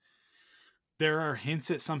there are hints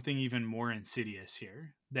at something even more insidious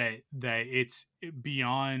here. That it's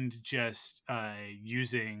beyond just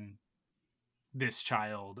using this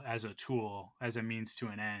child as a tool, as a means to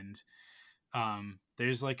an end.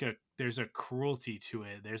 There's a cruelty to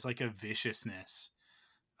it. There's like a viciousness,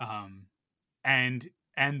 um, and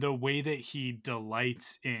the way that he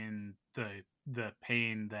delights in the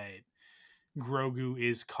pain that Grogu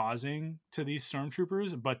is causing to these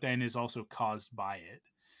stormtroopers, but then is also caused by it,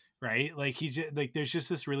 right? Like he's just, like there's just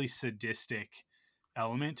this really sadistic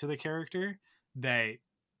element to the character that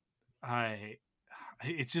I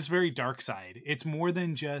it's just very dark side. It's more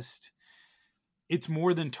than Tarkin.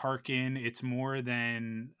 It's more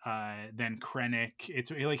than Krennic.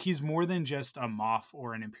 It's like he's more than just a Moff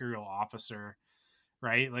or an Imperial officer,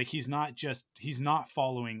 right? Like he's not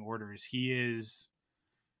following orders. He's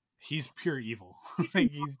pure evil. He's a,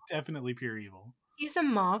 Like he's definitely pure evil. he's a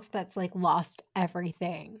Moff that's like lost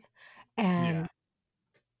everything and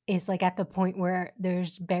Yeah. is like at the point where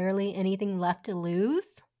there's barely anything left to lose.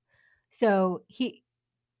 So he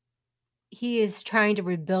is trying to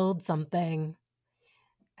rebuild something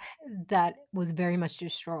that was very much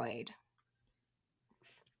destroyed.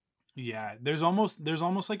 Yeah. There's almost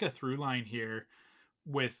like a through line here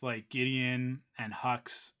with like Gideon and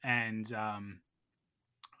Hux and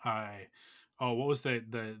I what was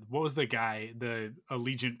the guy, the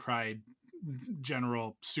Allegiant Pride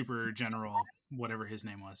general, super general, whatever his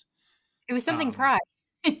name was. It was something Um pride.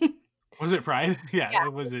 was it Pride? Yeah. Yeah,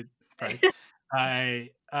 was it Pride? I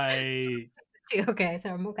Okay, so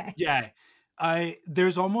I'm okay. yeah. I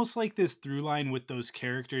There's almost like this through line with those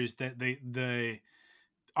characters that the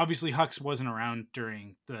obviously Hux wasn't around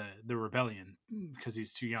during the rebellion because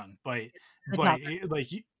he's too young, The top. like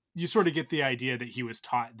you sort of get the idea that he was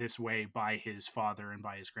taught this way by his father and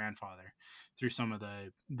by his grandfather through some of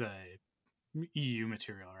the EU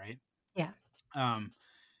material, right? Yeah. Um,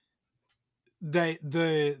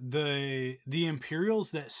 the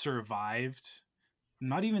Imperials that survived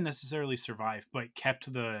not even necessarily survived, but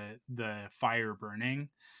kept the fire burning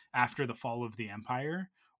after the fall of the Empire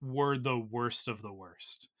were the worst of the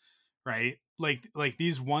worst, right? Like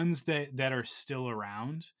these ones that are still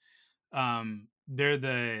around, they're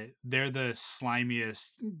the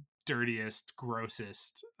slimiest, dirtiest,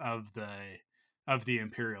 grossest of the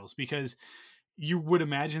Imperials, because you would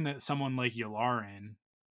imagine that someone like Yularen,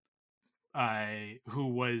 who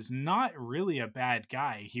was not really a bad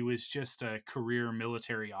guy, he was just a career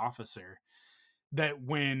military officer, that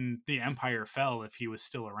when the Empire fell, if he was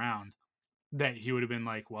still around, that he would have been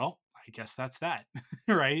like, well, I guess that's that.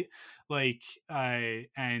 Right? Like,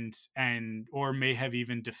 and or may have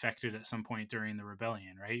even defected at some point during the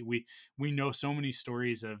rebellion, right? We know so many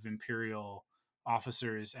stories of Imperial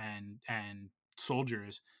officers and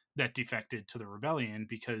soldiers that defected to the rebellion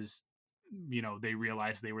because, you know, they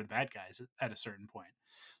realized they were the bad guys at a certain point.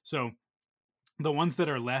 So the ones that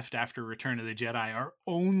are left after Return of the Jedi are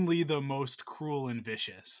only the most cruel and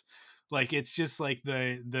vicious. Like, it's just like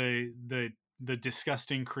the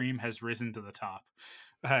disgusting cream has risen to the top,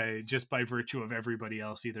 just by virtue of everybody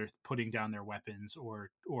else either putting down their weapons or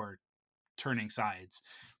turning sides.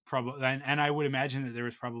 Probably, and I would imagine that there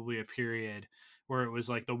was probably a period where it was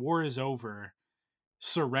like, the war is over,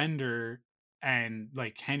 surrender, and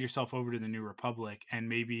like hand yourself over to the New Republic, and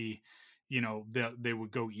maybe, you know, they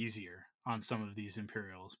would go easier on some of these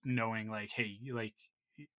Imperials, knowing like, hey, like,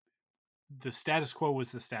 the status quo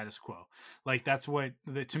was the status quo. Like, that's what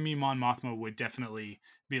to me, Mon Mothma would definitely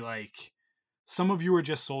be like, some of you are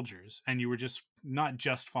just soldiers and you were just not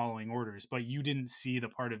just following orders, but you didn't see the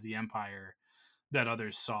part of the Empire that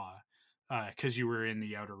others saw, because you were in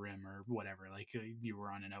the Outer Rim or whatever. Like, you were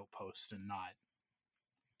on an outpost and not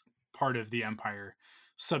part of the Empire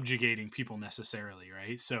subjugating people necessarily,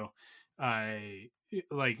 right? So I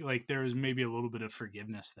like there was maybe a little bit of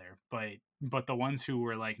forgiveness there, but the ones who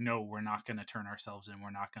were like, no, we're not going to turn ourselves in,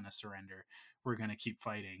 we're not going to surrender, we're going to keep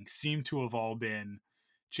fighting, seem to have all been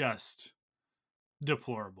just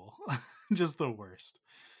deplorable. Just the worst.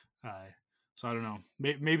 So I don't know,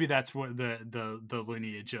 maybe that's what the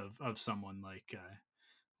lineage of someone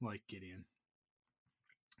like Gideon.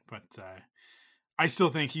 But I still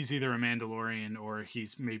think he's either a Mandalorian or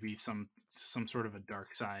he's maybe some sort of a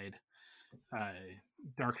uh,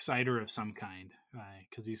 dark sider of some kind,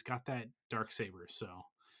 because he's got that dark saber. So,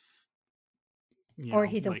 you Or know,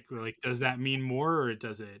 he's a like does that mean more, or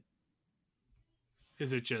is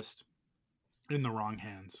it just in the wrong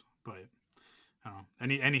hands? But I don't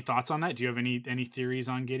know. Any thoughts on that? Do you have any theories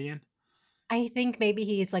on Gideon? I think maybe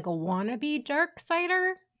he's like a wannabe dark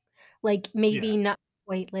sider. Like Yeah. maybe not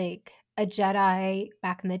quite like a Jedi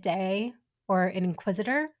back in the day or an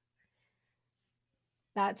Inquisitor.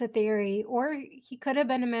 That's a theory. Or he could have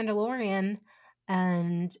been a Mandalorian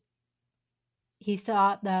and he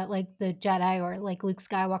thought that like the Jedi or like Luke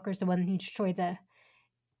Skywalker's the one who destroyed the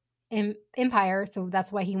Empire, so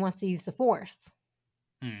that's why he wants to use the Force.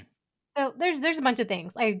 Hmm. So there's a bunch of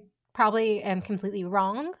things. I probably am completely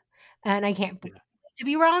wrong, and I can't believe Yeah. to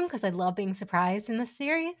be wrong because I love being surprised in this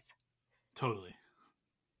series. Totally.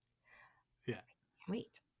 Yeah. Wait.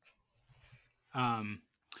 Um.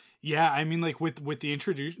 Yeah, I mean, like with the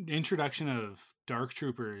introduction of Dark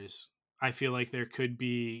Troopers, I feel like there could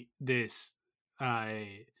be this uh,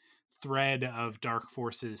 thread of Dark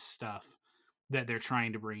Forces stuff that they're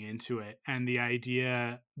trying to bring into it, and the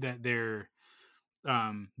idea that they're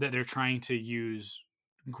trying to use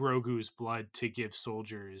Grogu's blood to give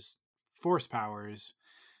soldiers force powers.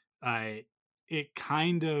 Uh, it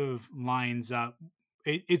kind of lines up.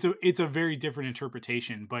 It's a very different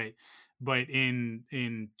interpretation, but in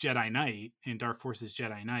Jedi Knight, in Dark Forces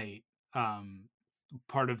Jedi Knight, um,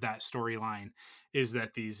 part of that storyline is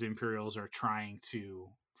that these Imperials are trying to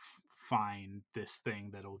find this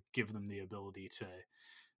thing that'll give them the ability to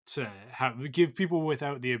give people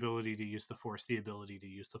without the ability to use the Force the ability to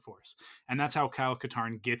use the Force. And that's how Kyle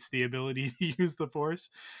Katarn gets the ability to use the Force,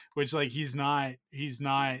 which, like, he's not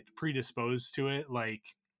predisposed to it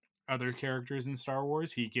like other characters in Star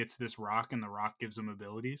Wars. He gets this rock and the rock gives him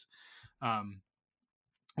abilities. um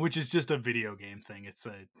which is just a video game thing. It's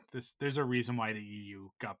a this there's a reason why the EU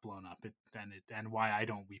got blown up, and why I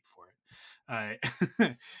don't weep for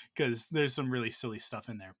it, because there's some really silly stuff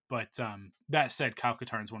in there. But that said, Kyle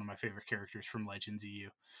Katarn is one of my favorite characters from Legends EU.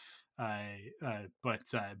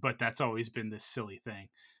 But that's always been this silly thing.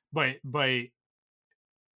 But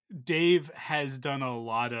Dave has done a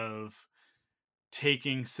lot of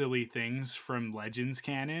taking silly things from Legends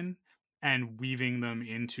canon and weaving them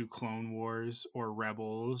into Clone Wars or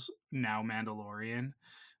Rebels, now Mandalorian.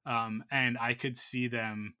 And I could see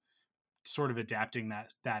them sort of adapting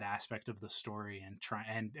that aspect of the story and try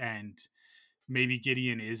and maybe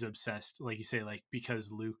Gideon is obsessed, like you say, like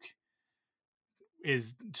because Luke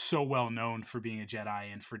is so well known for being a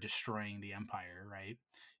Jedi and for destroying the Empire, right?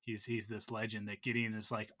 He's this legend that Gideon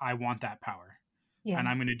is like, I want that power, and Yeah.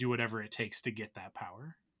 I'm going to do whatever it takes to get that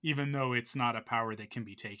power, even though it's not a power that can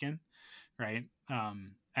be taken, right?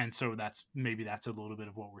 And so that's a little bit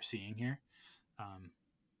of what we're seeing here.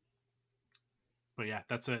 But yeah,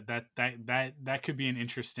 that could be an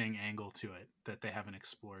interesting angle to it that they haven't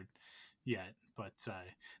explored yet. But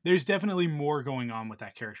there's definitely more going on with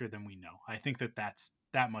that character than we know. I think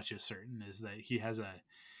that much is certain, is that he has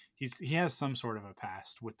some sort of a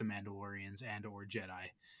past with the Mandalorians and or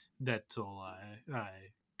Jedi that'll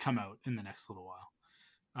come out in the next little while.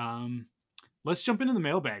 Let's jump into the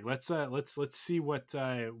mailbag. Let's see what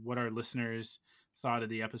our listeners thought of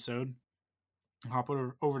the episode. Hop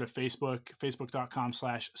over to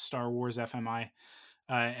facebook.com/Star Wars FMI,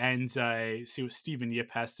 and see what Stephen Yip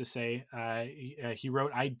has to say. He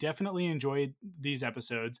wrote, I definitely enjoyed these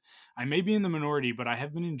episodes. I may be in the minority, but I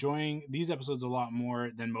have been enjoying these episodes a lot more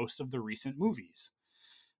than most of the recent movies.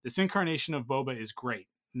 This incarnation of Boba is great.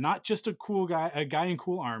 Not just a guy in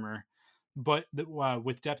cool armor, but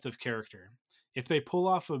with depth of character. If they pull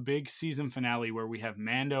off a big season finale where we have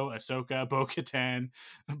Mando, Ahsoka, Bo-Katan,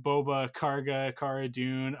 Boba, Karga, Cara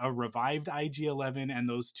Dune, a revived IG-11, and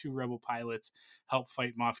those 2 rebel pilots help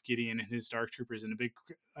fight Moff Gideon and his Dark Troopers in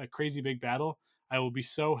a crazy big battle, I will be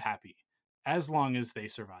so happy, as long as they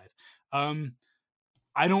survive. I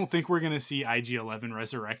don't think we're going to see IG-11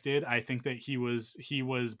 resurrected. I think that he was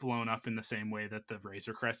blown up in the same way that the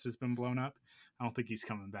Razor Crest has been blown up. I don't think he's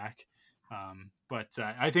coming back. But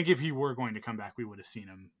I think if he were going to come back, we would have seen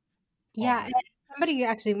him. Yeah, somebody,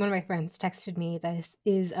 actually, one of my friends texted me, this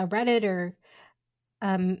is a Redditor,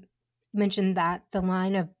 mentioned that the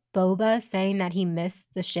line of Boba saying that he missed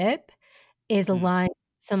the ship is a line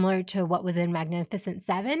similar to what was in Magnificent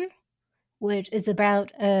Seven, which is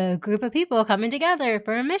about a group of people coming together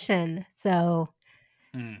for a mission. So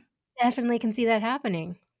definitely can see that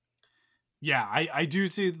happening. Yeah, I do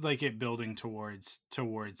see like it building towards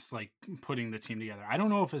like putting the team together. I don't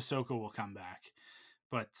know if Ahsoka will come back,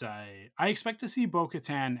 but I expect to see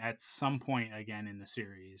Bo-Katan at some point again in the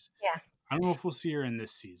series. Yeah. I don't know if we'll see her in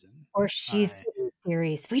this season. Or she's in the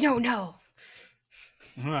series. We don't know.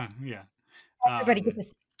 Yeah. Everybody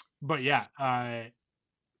gets a... But yeah,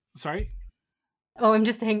 sorry? Oh, I'm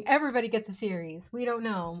just saying everybody gets a series. We don't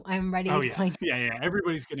know. I'm ready to find... Yeah.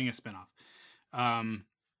 Everybody's getting a spinoff.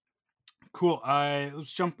 Cool.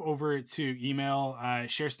 Let's jump over to email.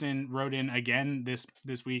 Sherston wrote in again this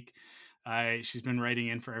week. She's been writing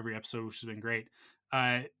in for every episode, which has been great.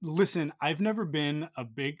 Listen, I've never been a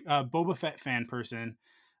big Boba Fett fan person,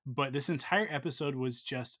 but this entire episode was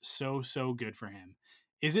just so good for him.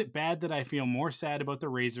 Is it bad that I feel more sad about the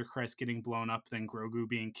Razor Crest getting blown up than Grogu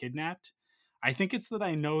being kidnapped? I think it's that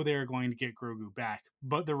I know they're going to get Grogu back,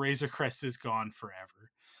 but the Razor Crest is gone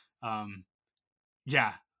forever.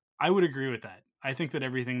 Yeah, I would agree with that. I think that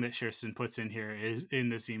everything that Sherston puts in here is in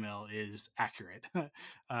this email is accurate.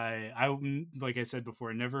 I like I said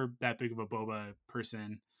before, never that big of a Boba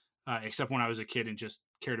person, except when I was a kid and just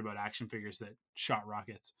cared about action figures that shot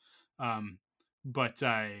rockets. But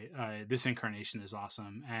this incarnation is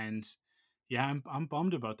awesome, and yeah, I'm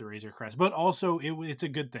bummed about the Razor Crest, but also it's a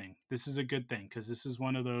good thing. This is a good thing because this is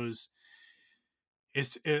one of those.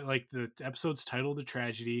 It's like the episode's titled "The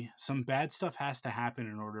Tragedy." Some bad stuff has to happen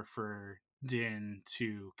in order for Din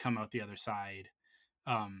to come out the other side,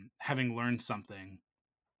 having learned something.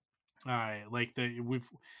 Like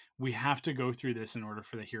we have to go through this in order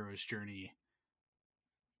for the hero's journey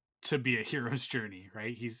to be a hero's journey,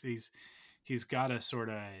 right? He's got to sort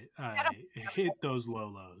of hit those low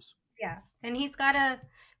lows. Yeah, and he's got to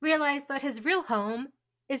realize that his real home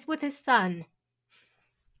is with his son.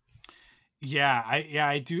 Yeah,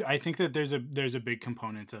 I do. I think that there's a big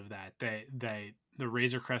component of that the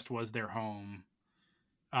Razor Crest was their home,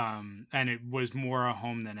 and it was more a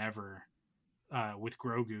home than ever with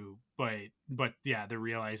Grogu. But yeah, the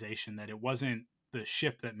realization that it wasn't the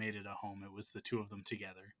ship that made it a home; it was the 2 of them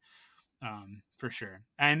together, for sure.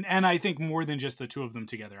 And I think more than just the 2 of them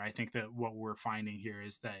together. I think that what we're finding here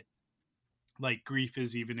is that like grief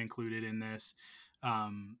is even included in this.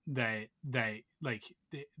 They're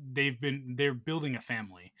building a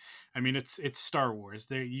family. I mean, it's Star Wars.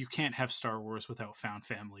 You can't have Star Wars without found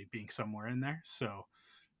family being somewhere in there. So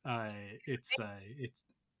it's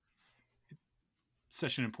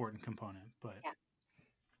such an important component. But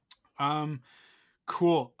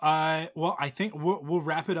cool. Well, I think we'll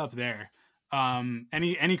wrap it up there.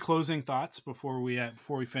 Any closing thoughts before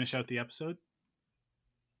we finish out the episode?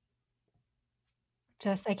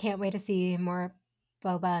 Just I can't wait to see more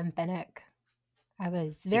Boba and Fennec. I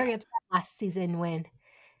was very upset last season when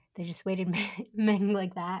they just waited Ming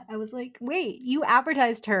like that. I was like, wait, you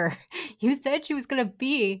advertised her. You said she was going to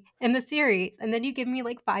be in the series, and then you give me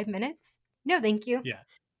like 5 minutes? No, thank you. Yeah.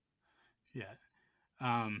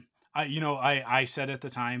 I said at the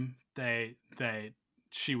time that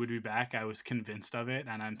she would be back. I was convinced of it,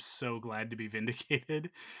 and I'm so glad to be vindicated.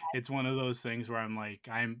 It's one of those things where I'm like,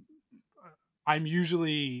 I'm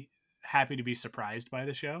usually happy to be surprised by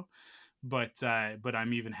the show, but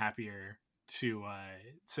I'm even happier to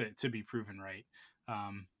be proven right.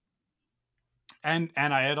 And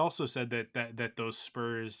I had also said that those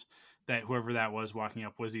spurs, that whoever that was walking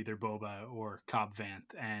up was either Boba or Cobb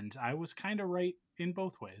Vanth, and I was kind of right in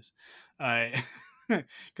both ways,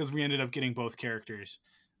 because we ended up getting both characters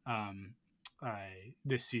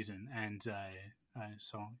this season, and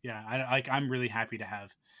so yeah, I'm really happy to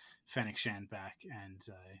have Fennec Shand back and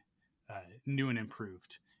new and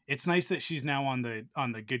improved. It's nice that she's now on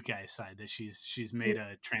the good guy side, that she's made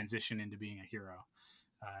a transition into being a hero,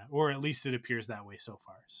 or at least it appears that way so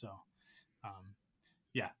far. So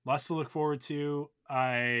yeah, lots to look forward to.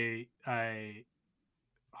 I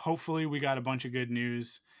hopefully we got a bunch of good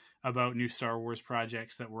news about new Star Wars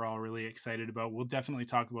projects that we're all really excited about. We'll definitely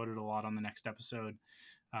talk about it a lot on the next episode.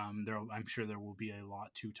 I'm sure there will be a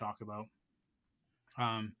lot to talk about.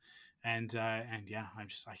 And yeah,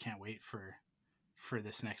 I can't wait for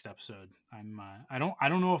this next episode. I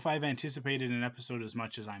don't know if I've anticipated an episode as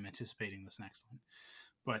much as I'm anticipating this next one,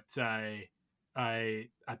 but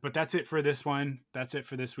that's it for this one. That's it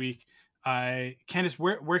for this week. Candace,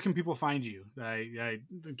 where can people find you? I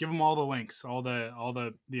give them all the links, all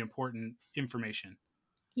the important information.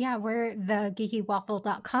 Yeah, we're the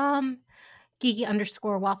geekywaffle.com,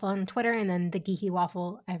 geeky_waffle on Twitter, and then the Geeky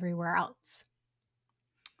Waffle everywhere else.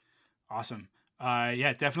 Awesome.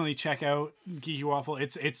 Yeah, definitely check out Geeky Waffle.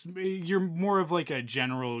 It's you're more of like a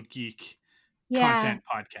general geek content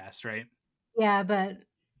podcast, right? Yeah, but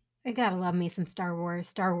I gotta love me some Star Wars.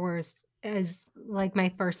 Star Wars is like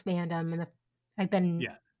my first fandom, and I've been in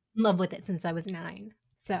love with it since I was 9.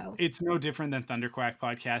 So it's no different than Thunderquack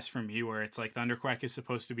podcast for me, where it's like Thunderquack is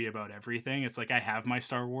supposed to be about everything. It's like I have my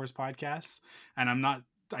Star Wars podcasts, and I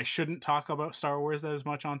shouldn't talk about Star Wars as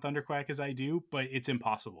much on Thunderquack as I do, but it's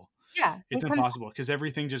impossible. Yeah, it's impossible because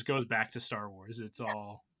everything just goes back to Star Wars. It's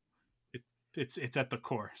all it's at the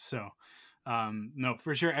core. So no,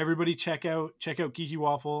 for sure, everybody check out Geeky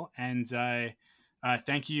Waffle, and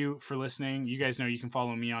thank you for listening. You guys know you can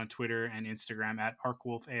follow me on Twitter and Instagram at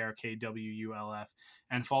ArkWolf, ARKWULF,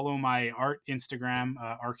 and follow my art Instagram,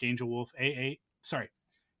 Archangel Wolf,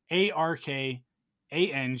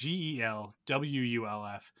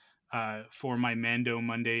 ARKANGELWULF, for my Mando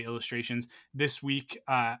Monday illustrations. This week,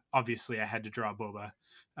 obviously I had to draw Boba,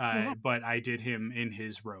 but I did him in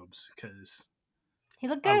his robes because he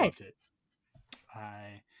looked good. I loved it.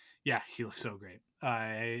 Yeah, he looks so great.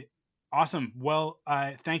 Awesome. Well,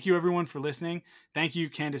 thank you everyone for listening. Thank you,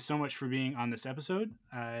 Candace, so much for being on this episode.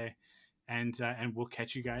 And we'll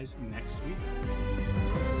catch you guys next week.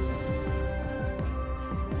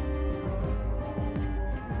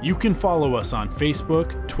 You can follow us on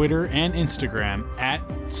Facebook, Twitter, and Instagram at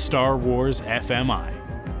Star Wars FMI.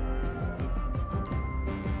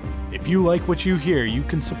 If you like what you hear, you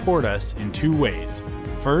can support us in 2 ways.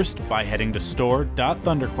 First, by heading to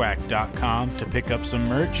store.thunderquack.com to pick up some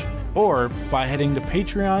merch, or by heading to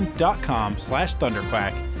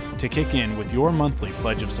patreon.com/thunderquack to kick in with your monthly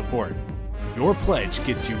pledge of support. Your pledge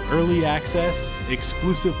gets you early access,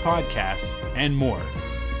 exclusive podcasts, and more.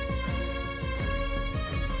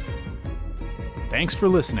 Thanks for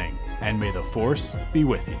listening, and may the Force be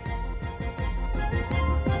with you.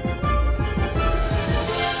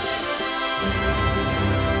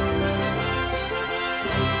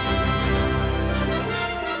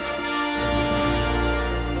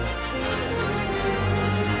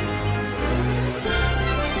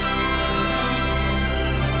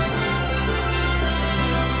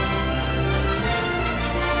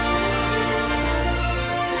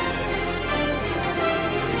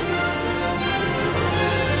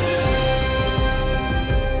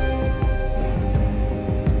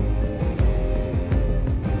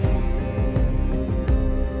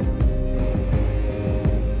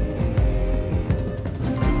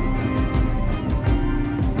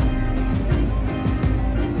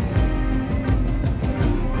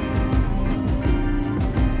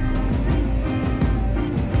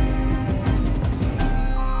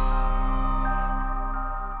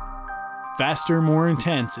 Faster, More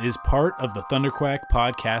Intense is part of the Thunderquack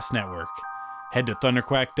Podcast Network. Head to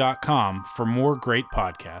thunderquack.com for more great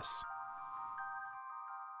podcasts.